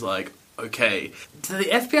Boss is like, okay. Do the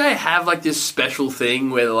FBI have, like, this special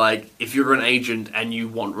thing where, like, if you're an agent and you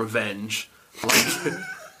want revenge, like,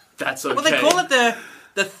 that's okay? Well, they call it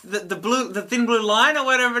the thin blue line or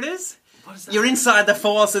whatever it is. What is that? You're inside the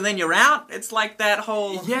force and then you're out. It's like that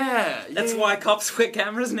whole... Yeah. That's why cops wear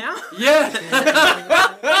cameras now? Yeah.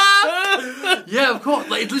 Yeah, of course.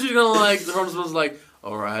 Like, it's literally kind of like, the Hieronymus Boss is like,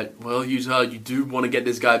 alright, well, Utah, you do want to get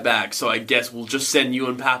this guy back, so I guess we'll just send you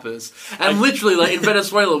and Pappas. And literally, like, in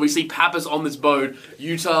Venezuela, we see Pappas on this boat,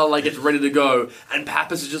 Utah, like, gets ready to go, and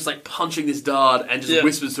Pappas is just, like, punching this dart and just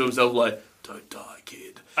whispers to himself, like, don't die,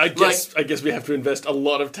 kid. I guess we have to invest a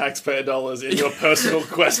lot of taxpayer dollars in your personal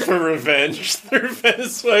quest for revenge through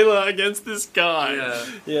Venezuela against this guy.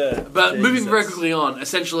 Yeah. But moving very quickly on,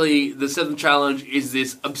 essentially the 7th challenge is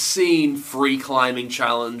this obscene free climbing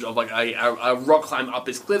challenge of like a rock climb up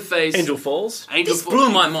this cliff face. Angel Falls. This blew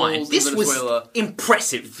my mind. This was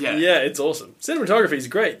impressive. Yeah, it's awesome. Cinematography is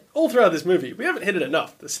great. All throughout this movie. We haven't hit it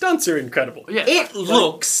enough. The stunts are incredible. Yeah. It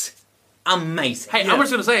looks amazing. Hey, I'm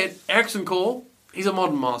just going to say it. Erickson Cole, he's a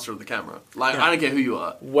modern master of the camera. Like, I don't care who you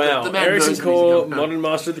are. Wow. The man Erickson knows Cole, he's a modern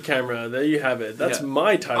master of the camera. There you have it. That's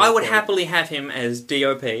my title. I would happily have him as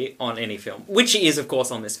DOP on any film, which he is, of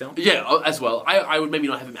course, on this film. Yeah, as well. I would maybe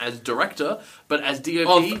not have him as director, but as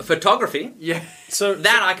DOP. Of photography. Yeah. So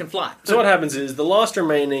that I can fly. So what happens is the last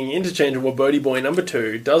remaining interchangeable Bodie Boy number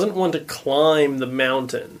 2 doesn't want to climb the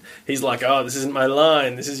mountain. He's like, oh, this isn't my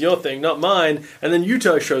line. This is your thing, not mine. And then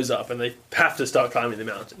Utah shows up and they have to start climbing the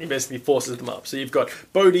mountain. He basically forces them up. So you've got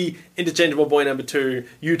Bodie, interchangeable boy number 2,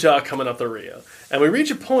 Utah coming up the rear. And we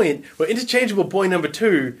reach a point where interchangeable boy number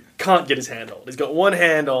 2 can't get his handhold. He's got one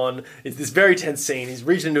hand on. It's this very tense scene. He's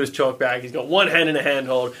reaching into his chalk bag. He's got one hand in a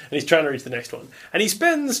handhold, and he's trying to reach the next one. And he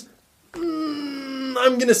spends, I'm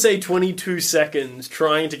going to say 22 seconds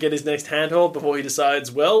trying to get his next handhold before he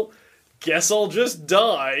decides, well, guess I'll just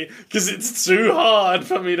die, because it's too hard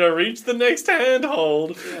for me to reach the next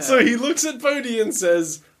handhold. Yeah. So he looks at Bodie and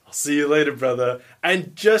says, I'll see you later, brother,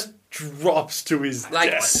 and just drops to his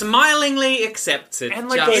death. Smilingly accepts it. And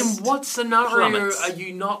like, in what scenario are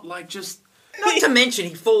you not like just... Not to mention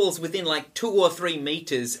he falls within like 2 or 3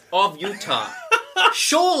 meters of Utah.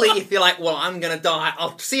 Surely if you're like, well, I'm going to die,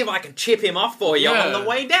 I'll see if I can chip him off for you on the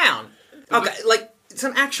way down. Okay, like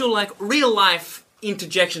some actual like real life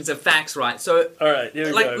interjections of facts, right? So, all right,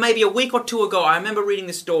 here we go. Maybe a week or 2 ago, I remember reading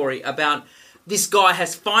this story about this guy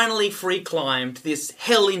has finally free climbed this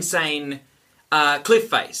hell insane cliff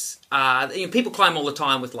face. People climb all the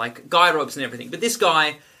time with like guy ropes and everything, but this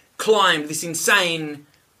guy climbed this insane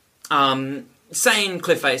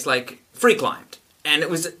cliff face, like free climbed, and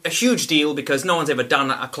it was a huge deal because no one's ever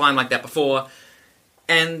done a climb like that before.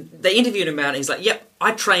 And they interviewed him about it. He's like, yep,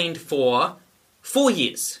 I trained for 4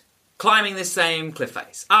 years, climbing this same cliff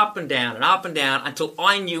face, up and down until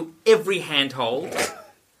I knew every handhold,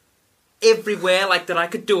 everywhere like that I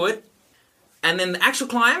could do it. And then the actual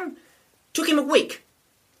climb took him a week,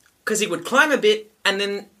 because he would climb a bit and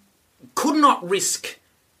then could not risk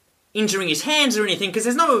injuring his hands or anything, because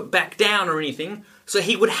there's no back down or anything. So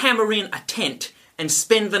he would hammer in a tent and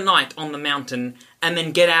spend the night on the mountain and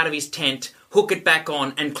then get out of his tent, hook it back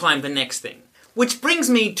on and climb the next thing. Which brings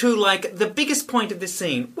me to, like, the biggest point of this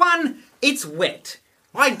scene. One, it's wet.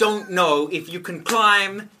 I don't know if you can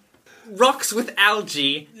climb rocks with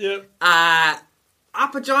algae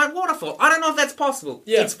up a giant waterfall. I don't know if that's possible.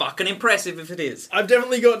 Yeah. It's fucking impressive if it is. I've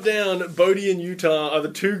definitely got down Bodhi and Utah are the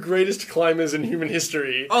two greatest climbers in human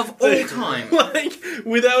history. Of all time. Like,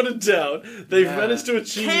 without a doubt, they've managed to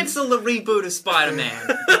achieve... Cancel the reboot of Spider-Man,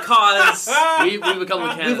 because we become the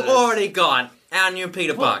candidates. we've already got our new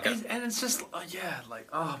Peter Parker. And it's just,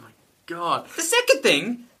 oh my god. The second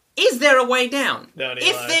thing, is there a way down? No,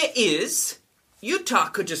 if there is, Utah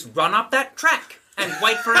could just run up that track and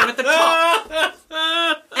wait for him at the top.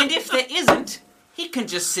 And if there isn't, he can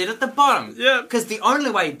just sit at the bottom. Yeah. Because the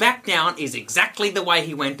only way back down is exactly the way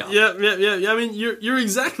he went up. Yeah. I mean, you're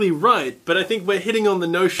exactly right, but I think we're hitting on the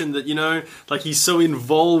notion that, you know, like, he's so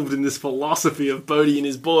involved in this philosophy of Bodhi and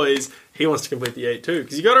his boys, he wants to complete the 8 too.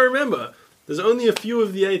 Because you got to remember, there's only a few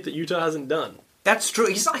of the 8 that Utah hasn't done. That's true.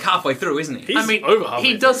 He's like halfway through, isn't he? He's over halfway he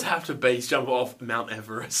through. does have to base jump off Mount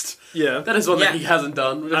Everest. Yeah. That is one that he hasn't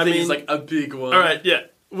done. I think mean, it's like a big one. All right, yeah.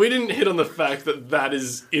 We didn't hit on the fact that that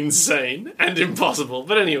is insane and impossible.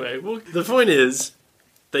 But anyway, the point is,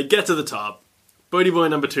 they get to the top. Bodhi Boy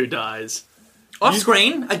number 2 dies. Off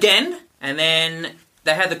screen, again, and then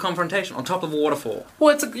they had the confrontation on top of a waterfall.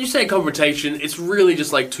 Well, you say confrontation, it's really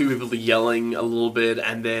just like two people yelling a little bit,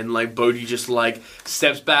 and then like Bodhi just like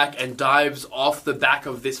steps back and dives off the back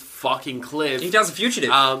of this fucking cliff. He does a fugitive.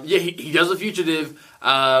 He does a fugitive.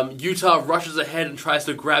 Utah rushes ahead and tries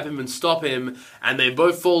to grab him and stop him, and they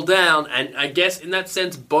both fall down, and I guess in that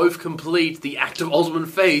sense both complete the act of ultimate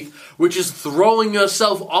faith, which is throwing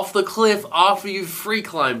yourself off the cliff after you've free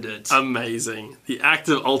climbed it. Amazing. The act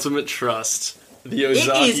of ultimate trust. The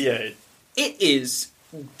Ozaki 8. It is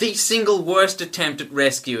the single worst attempt at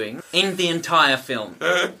rescuing in the entire film.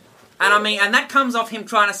 And I mean, and that comes off him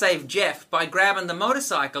trying to save Jeff by grabbing the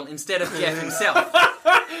motorcycle instead of Jeff himself.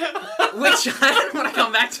 Which I don't want to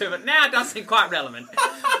come back to, but now it does seem quite relevant.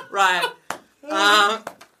 Right.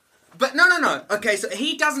 But no. Okay, so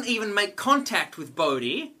he doesn't even make contact with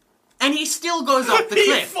Bodhi, and he still goes off the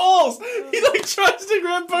cliff. He falls! He like tries to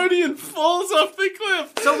grab Bodhi and falls off the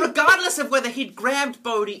cliff! So regardless of whether he'd grabbed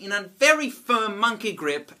Bodhi in a very firm monkey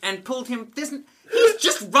grip and pulled him, he's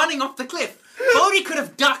just running off the cliff. Bodhi could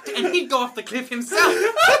have ducked and he'd go off the cliff himself.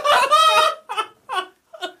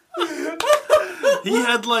 He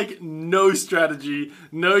had, like, no strategy,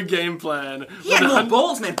 no game plan. He had more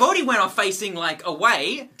balls, man. Bodhi went off facing, like,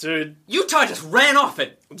 away. Dude. Utah just ran off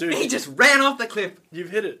it. Dude. He just ran off the cliff. You've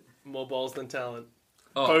hit it. More balls than talent.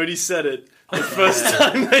 Oh. Bodhi said it the first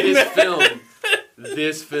time they met.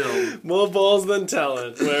 This film. More balls than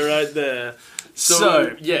talent. We're right there.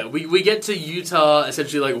 So yeah, we get to Utah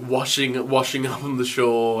essentially like washing up on the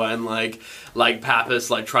shore, and like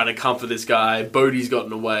Pappas like trying to comfort this guy. Bodhi's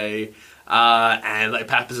gotten away, and like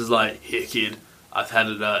Pappas is like, "Here, kid, I've had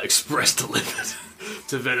it express delivered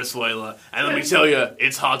to Venezuela, and let me tell you,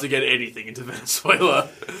 it's hard to get anything into Venezuela."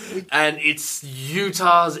 And it's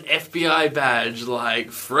Utah's FBI badge,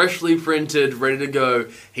 like freshly printed, ready to go.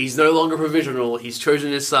 He's no longer provisional. He's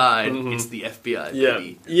chosen his side. Mm-hmm. It's the FBI. Yeah.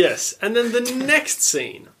 Baby. Yes. And then the next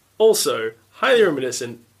scene, also highly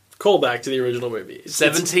reminiscent, callback to the original movie.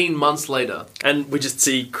 17 months later. And we just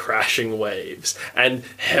see crashing waves and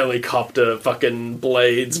helicopter fucking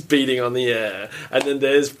blades beating on the air. And then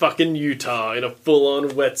there's fucking Utah in a full-on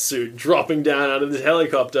wetsuit dropping down out of this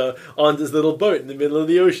helicopter onto this little boat in the middle of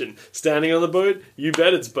the ocean. Standing on the boat, you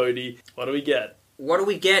bet it's Bodhi. What do we get? What do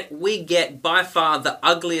we get? We get by far the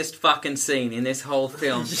ugliest fucking scene in this whole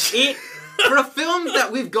film. For a film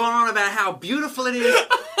that we've gone on about how beautiful it is,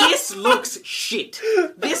 this looks shit.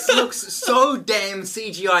 This looks so damn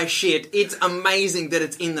CGI shit. It's amazing that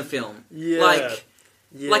it's in the film. Yeah.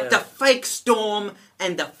 Like the fake storm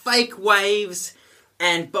and the fake waves,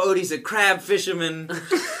 and Bodhi's a crab fisherman.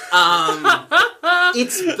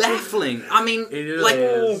 It's baffling. I mean,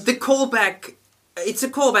 the callback, it's a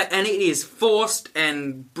callback and it is forced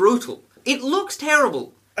and brutal. It looks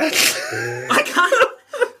terrible.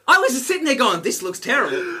 I was just sitting there going, this looks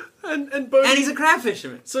terrible. And Bodhi... And he's a crab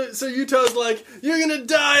fisherman. So Utah's like, you're gonna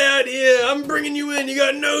die out here, I'm bringing you in, you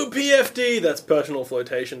got no PFD. That's personal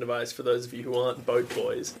flotation device for those of you who aren't boat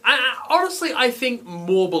boys. Honestly, I think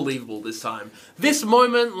more believable this time. This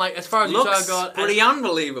moment, like, as far as Utah Looks got... pretty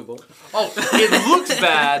unbelievable. Oh, it looks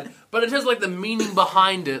bad, but it has, like, the meaning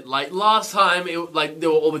behind it. Like, last time, there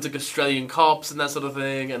were all these, like, Australian cops and that sort of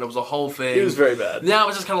thing, and it was a whole thing. It was very bad. Now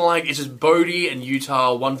it's just kind of like, it's just Bodhi and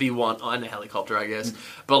Utah 1v1, and a helicopter, I guess.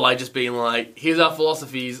 But, like, just being like, here's our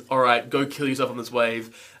philosophies, alright, go kill yourself on this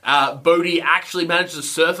wave. Bodhi actually managed to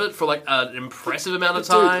surf it for, like, an impressive amount of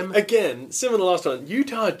time. Dude, again, similar to the last one,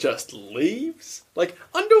 Utah just leaves? Like,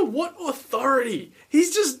 under what authority?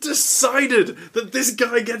 He's just decided that this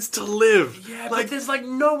guy gets to live. Yeah, like, but there's, like,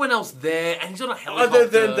 no one else there, and he's on a helicopter. other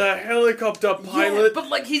than the helicopter pilot. Yeah, but,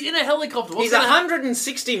 like, he's in a helicopter. He's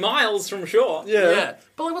 160 miles from shore. Yeah.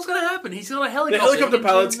 But, like, what's going to happen? He's on a The helicopter. helicopter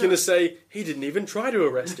pilot's going to say, he didn't even try to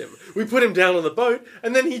arrest him. We put him down on the boat,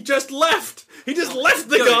 and then he just left. He just left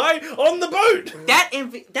the guy on the boat.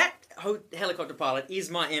 That helicopter pilot is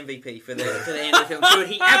my MVP for the end of the film. Dude,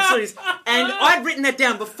 he absolutely is. And I'd written that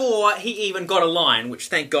down before he even got a line, which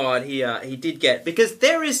thank God he did get. Because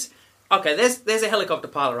there's a helicopter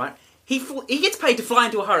pilot, right? He gets paid to fly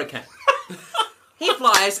into a hurricane. He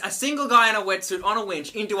flies a single guy in a wetsuit on a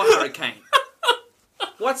winch into a hurricane.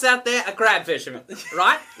 What's out there? A crab fisherman,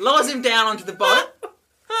 right? Lowers him down onto the boat.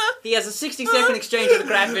 He has a 60-second exchange with the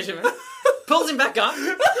crab fisherman. Pulls him back up.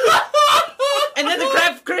 And then the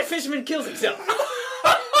crab fisherman kills himself.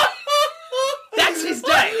 That's his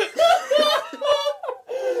day.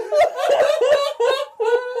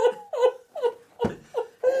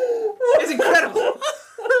 It's incredible.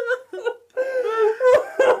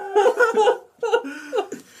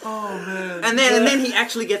 Oh, man. And then he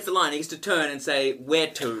actually gets the line. He gets to turn and say, "Where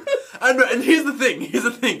to?" And here's the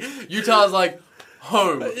thing. Utah's like,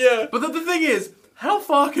 home. Yeah. But the thing is, how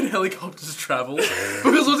far can helicopters travel?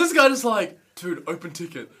 Because was this guy just like, dude, open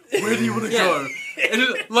ticket. Where do you want to go?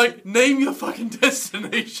 And like, name your fucking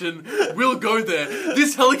destination. We'll go there.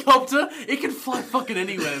 This helicopter, it can fly fucking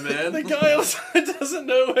anywhere, man. The guy also doesn't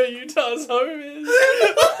know where Utah's home is.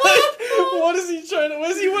 Like, what is he trying to... Where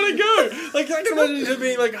does he want to go? Like, I can imagine it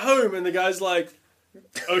being like home, and the guy's like,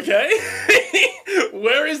 okay,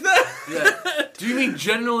 where is that? Yeah. Do you mean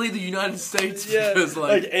generally the United States? Yeah, Because,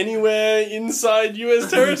 like anywhere inside US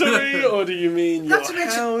territory, or do you mean your Not to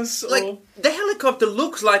mention, house? like, or... the helicopter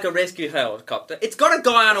looks like a rescue helicopter. It's got a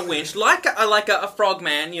guy on a winch, like a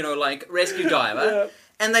frogman, like rescue diver. Yeah.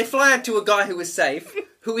 And they fly out to a guy who is safe,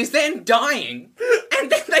 who is then dying, and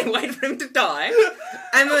then they wait for him to die,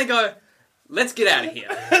 and then they go, "Let's get out of here.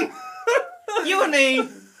 You and me,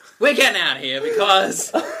 we're getting out of here,"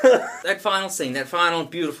 because that final scene, that final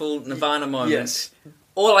beautiful Nirvana moment, Yes.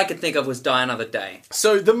 all I could think of was Die Another Day.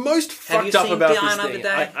 So the most Have you fucked up seen about Die this Another thing,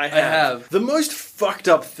 Day? I have. The most fucked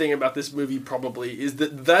up thing about this movie probably is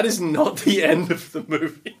that is not the end of the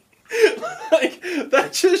movie. Like,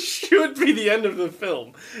 that just should be the end of the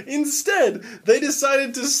film. Instead, they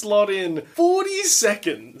decided to slot in 40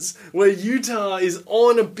 seconds where Utah is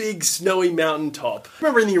on a big snowy mountaintop.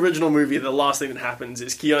 Remember in the original movie, the last thing that happens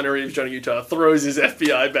is Keanu Reeves, Johnny Utah, throws his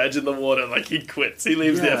FBI badge in the water, like he quits. He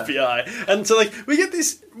leaves the FBI. And so, like, we get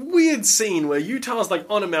this weird scene where Utah's, like,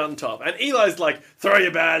 on a mountaintop, and Eli's like, throw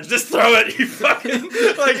your badge, just throw it, you fucking...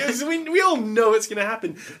 Like, we all know it's gonna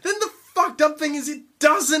happen. Then the fucked up thing is it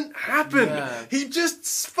doesn't happen. Yeah. He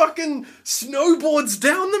just fucking snowboards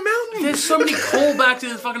down the mountain. There's so many callbacks in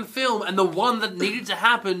this fucking film, and the one that needed to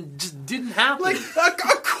happen just didn't happen. Like,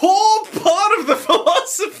 a core part of the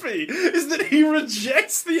philosophy is that he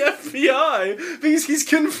rejects the FBI because he's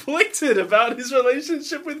conflicted about his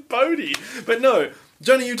relationship with Bodhi. But no,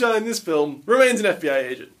 Johnny Utah in this film remains an FBI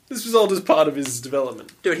agent. This was all just part of his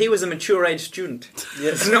development. Dude, he was a mature age student.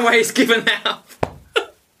 There's no way he's given up.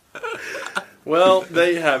 Well,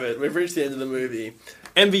 there you have it. We've reached the end of the movie.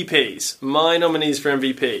 MVPs. My nominees for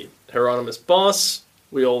MVP. Hieronymus Boss.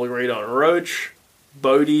 We all agreed on Roach.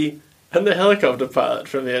 Bodhi. And the helicopter pilot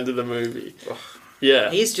from the end of the movie.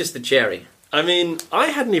 Yeah. He's just the cherry. I mean, I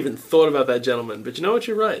hadn't even thought about that gentleman, but you know what?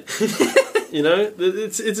 You're right.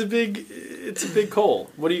 It's a big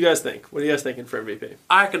call. What do you guys think? What are you guys thinking for MVP?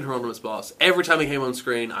 I reckon Hieronymus Boss. Every time he came on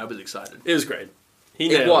screen, I was excited. It was great.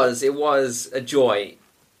 It was a joy.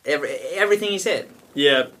 Everything he said.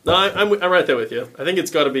 Yeah, I'm right there with you. I think it's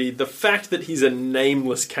got to be the fact that he's a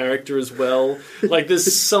nameless character as well. Like,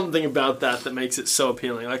 there's something about that makes it so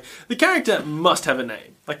appealing. Like, the character must have a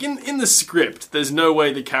name. Like, in the script, there's no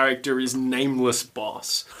way the character is Nameless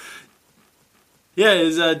Boss. Yeah,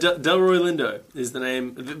 it's Delroy Lindo is the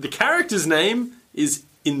name. The character's name is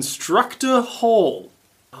Instructor Hall.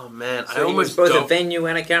 Oh man, So I almost both don't. a venue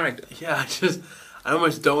and a character. Yeah, I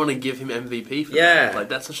almost don't want to give him MVP for Yeah. that. Like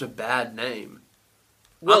that's such a bad name.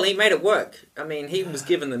 Well, he made it work. I mean, he was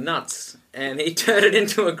given the nuts, and he turned it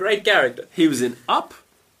into a great character. He was in Up.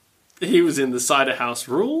 He was in The Cider House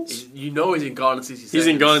Rules. You know he's in Gone in 60 Seconds. He's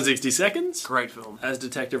in Gone in 60 Seconds Great film. as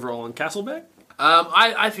Detective Roland Castlebeck.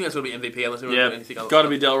 I think that's going to be MVP unless we Yeah, do anything else. got to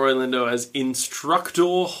be Delroy Lindo as Instructor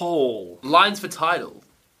Hall. Lines for title.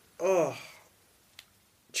 Oh.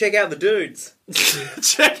 Check out the dudes.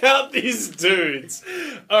 Check out these dudes.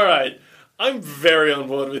 All right. I'm very on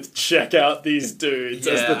board with check out these dudes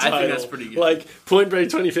as Yeah, the I think title. that's pretty good. Like Point Break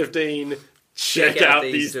 2015, check out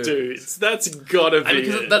these dudes. That's gotta be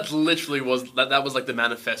Because it. that literally was that was like the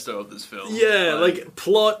manifesto of this film. Yeah, like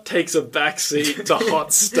plot takes a backseat to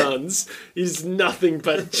hot stunts. Is nothing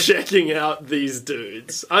but checking out these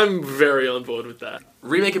dudes. I'm very on board with that.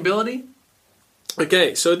 Remakeability.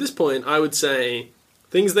 Okay, so at this point, I would say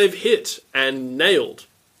things they've hit and nailed.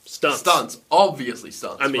 Stunts. Obviously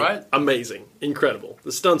stunts. I mean, right? amazing, incredible.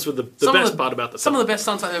 The stunts were the Some of best part about the film. Some of the best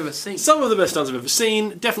stunts I've ever seen. Some of the best stunts I've ever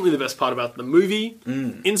seen. Definitely the best part about the movie.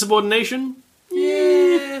 Insubordination.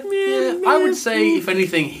 Yeah. I would say, if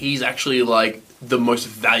anything, he's actually like the most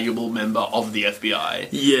valuable member of the FBI.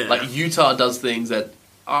 Yeah. Like Utah does things that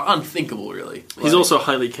are unthinkable, really. He's Like, also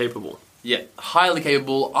highly capable. yeah, highly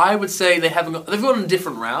capable. I would say they've gone a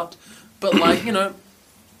different route, but like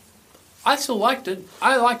I still liked it.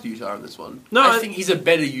 I liked Utah in this one. No, I think he's a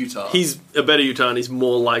better Utah. He's a better Utah and he's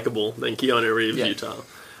more likable than Keanu Reeves' Yeah. Utah.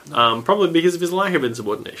 Probably because of his lack of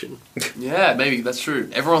insubordination. Yeah, maybe that's true.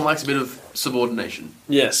 Everyone likes a bit of subordination.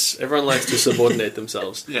 Yes, everyone likes to subordinate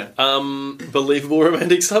themselves. Yeah. Believable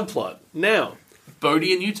romantic subplot. Now,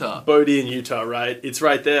 Bodhi in Utah. Bodhi in Utah, right? It's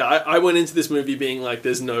right there. I went into this movie being like,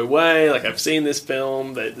 there's no way. Like, I've seen this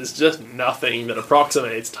film. There's just nothing that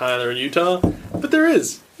approximates Tyler in Utah. But there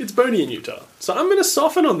is. It's Bodhi in Utah. So I'm going to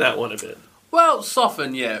soften on that one a bit. Well,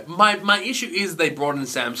 soften, yeah. My issue is they brought in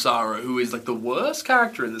Samsara, who is like the worst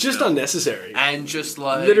character in this Just film. unnecessary. And just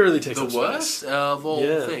like Literally takes the up worst space. of all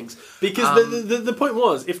Yeah. things. Because the point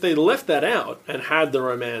was, if they left that out and had the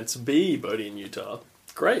romance be Bodhi in Utah,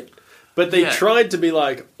 great. But they Yeah. tried to be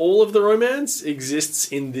like, all of the romance exists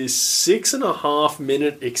in this 6.5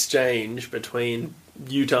 minute exchange between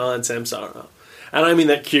Utah and Samsara. And I mean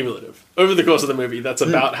that cumulative. Over the course of the movie, that's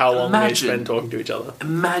about how long they Imagine. spend talking to each other.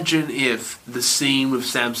 Imagine if the scene with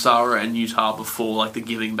Samsara and Utah before like the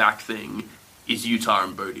giving back thing is Utah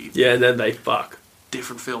and Bodhi. Yeah, and then they fuck.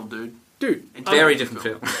 Different film, dude. Dude, Very different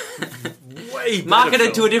film. way better Marketed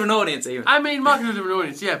film. to a different audience, even. I mean, marketed to a different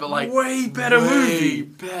audience, yeah, but like Way better way movie.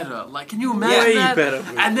 better. Like, can you imagine Way that? better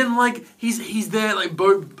movie. And then like he's there, like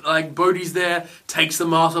Bodhi's there, takes the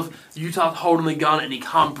mask off. Utah's holding the gun, and he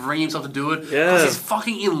can't bring himself to do it Yeah. because he's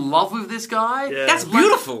fucking in love with this guy. Yeah. That's Like,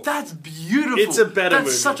 beautiful. That's beautiful. It's a better That's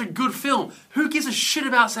movie. such a good film. Who gives a shit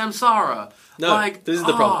about Samsara? No, like, this is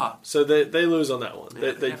the problem. So they lose on that one.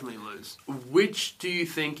 Yeah, They definitely lose. Which do you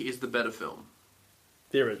think is the better film?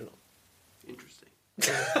 the original. Interesting.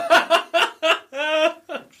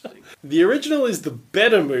 The original is the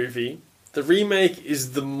better movie. The remake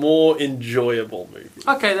is the more enjoyable movie.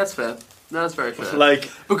 Okay, that's fair. No, that's very fair. Like,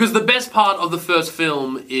 Because the best part of the first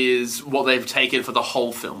film is what they've taken for the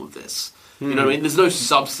whole film of this. You know what I mean? There's no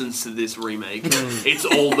substance to this remake. It's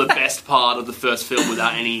all the best part of the first film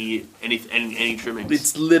without any trimmings.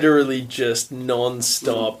 it's literally just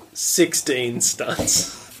non-stop 16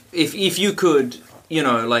 stunts. If you could,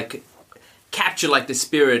 like, capture, like, the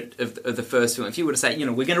spirit of the first film, if you were to say,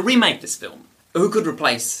 we're going to remake this film, who could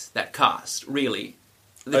replace that cast, really?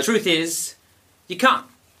 The truth is, you can't,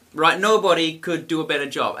 right? Nobody could do a better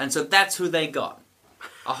job. And so that's who they got.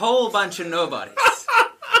 A whole bunch of nobodies.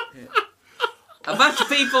 A bunch of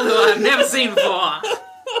people who I've never seen before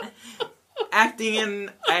acting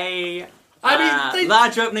in a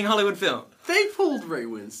large opening Hollywood film. They pulled Ray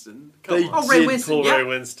Winston. Come They on. Ray did Winston, pull yeah. Ray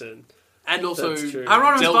Winston. And also That's true.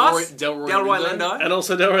 Aaron Sparks, Delroy Lindo. And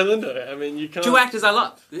also Delroy Lindo. I mean, you can't... Two actors I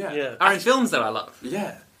love. Yeah. Are in films that I love.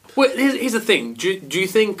 Yeah. Well, here's the thing. Do you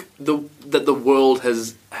think that the world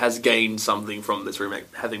has gained something from this remake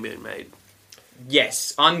having been made?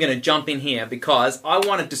 Yes, I'm going to jump in here because I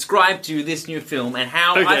want to describe to you this new film and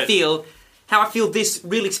how Okay. I feel this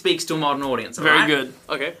really speaks to a modern audience. all right? good.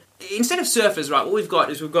 Okay. Instead of surfers, right, what we've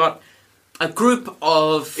got a group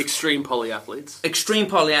of Extreme polyathletes. extreme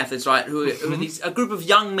polyathletes, right, who are a group of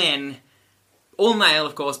young men, all male,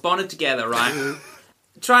 of course, bonded together, right,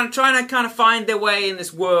 trying to kind of find their way in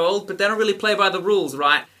this world, but they don't really play by the rules,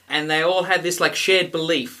 right? And they all had this like shared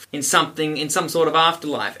belief in something, in some sort of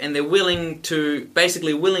afterlife, and they're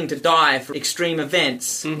basically willing to die for extreme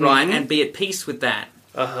events, right, and be at peace with that.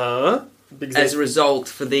 Because as a result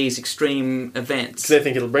for these extreme events. they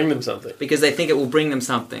think it'll bring them something. Because they think it will bring them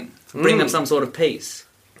something. Bring them some sort of peace.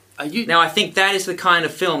 Now, I think that is the kind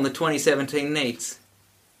of film that 2017 needs.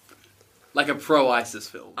 Like a pro-ISIS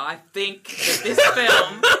film. I think that this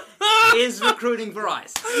film is recruiting for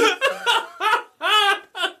ICE.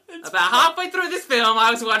 About halfway through this film,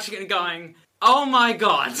 I was watching it and going, oh my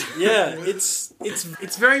god. Yeah, it's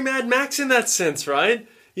very Mad Max in that sense, right?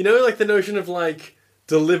 You know, like the notion of like,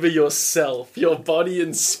 deliver yourself, your body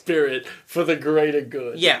and spirit for the greater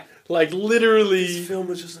good. Yeah. Like literally... This film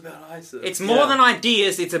was just about ISIS. It's more than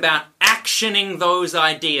ideas, it's about actioning those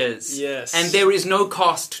ideas. Yes. And there is no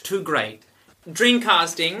cost too great.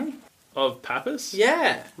 Dreamcasting. Of Pappas?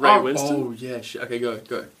 Yeah. Ray Winston? Oh, yeah. Okay, go.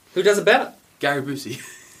 Who does it better? Gary Busey.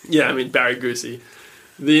 Yeah, I mean, Barry Goosey.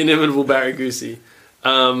 The inimitable Barry Goosey.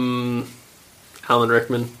 Alan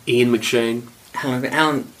Rickman. Ian McShane.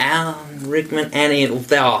 Alan Rickman and Ian.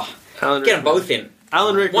 Oh, Alan get them Rickman. both in.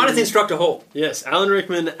 Alan Rickman. One is Instructor Hall. Yes, Alan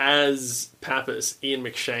Rickman as Pappas, Ian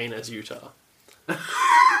McShane as Utah.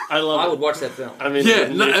 I love it. I would watch that film. I mean,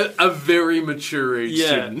 Yeah, a very mature age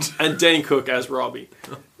student. and Dane Cook as Robbie.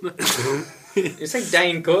 You say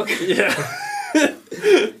Dane Cook? Yeah.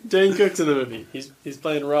 Dane Cook's in the movie. He's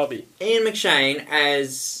playing Robbie. Ian McShane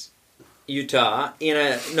as Utah in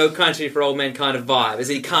a No Country for Old Men kind of vibe, as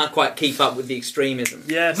he can't quite keep up with the extremism.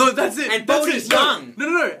 Yes. No, that's it. And that's Bodhi's it. young.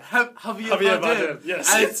 No. Javier Bardem.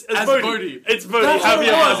 Yes. As Bodhi. Bodhi. It's Bodhi. That's what it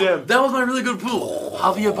Javier was. Bardem. That was my really good pull.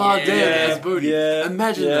 Javier Bardem as Bodhi. Yeah.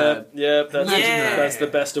 Imagine that. Yeah, that's, Imagine that. that's the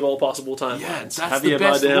best of all possible timelines. Yeah, that's Javier the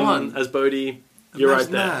best Bardem one. as Bodhi. You're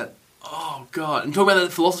Imagine right there. that. Oh, God. And talk about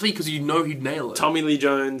that philosophy because you know he'd nail it. Tommy Lee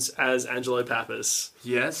Jones as Angelo Pappas.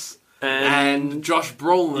 Yes. And And Josh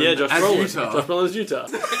Brolin Josh as Brolin. Utah. Josh Brolin as Utah.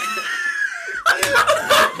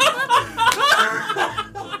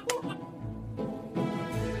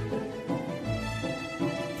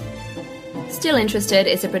 Still Interested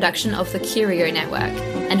is a production of the Curio Network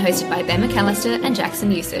and hosted by Ben McAllister and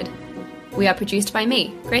Jackson Usid. We are produced by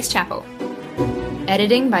me, Grace Chappell.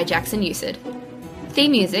 Editing by Jackson Usid.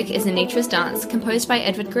 Theme music is Anitra's Dance, composed by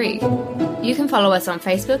Edward Grieg. You can follow us on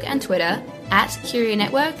Facebook and Twitter at Curio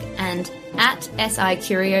Network and at SI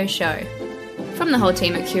Curio Show. From the whole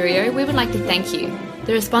team at Curio, we would like to thank you.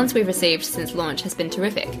 The response we've received since launch has been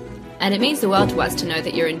terrific, and it means the world to us to know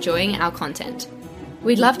that you're enjoying our content.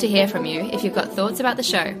 We'd love to hear from you if you've got thoughts about the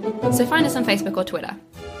show, so find us on Facebook or Twitter.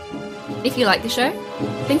 If you like the show,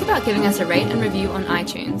 think about giving us a rate and review on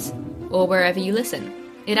iTunes, or wherever you listen.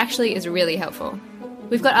 It actually is really helpful.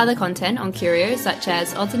 We've got other content on Curio, such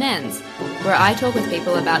as Odds and Ends, where I talk with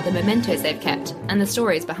people about the mementos they've kept and the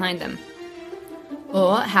stories behind them.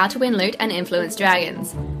 Or How to Win Loot and Influence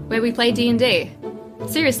Dragons, where we play D&D.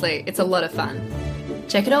 Seriously, it's a lot of fun.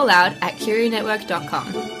 Check it all out at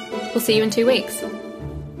curionetwork.com. We'll see you in 2 weeks.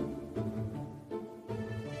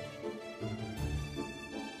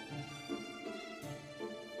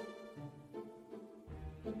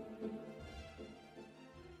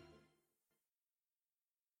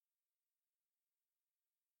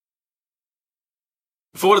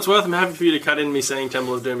 For what it's worth, I'm happy for you to cut in me saying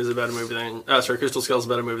Temple of Doom is a better movie than... Crystal Skull is a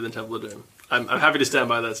better movie than Temple of Doom. I'm happy to stand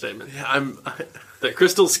by that statement. Yeah, That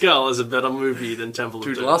Crystal Skull is a better movie than Temple of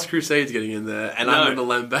Dude, Doom. Last Crusade's getting in there, and I'm going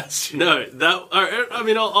to lambast you. No,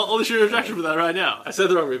 I'll issue a retraction for that right now. I said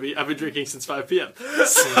the wrong movie. I've been drinking since 5 p.m.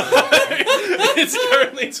 So, it's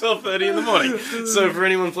currently 12:30 in the morning. So for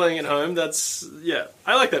anyone playing at home,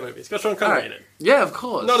 I like that movie. It's got Sean Connery in it. Yeah, of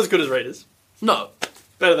course. Not as good as Raiders. No.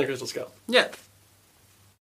 Better than Crystal Skull. Yeah.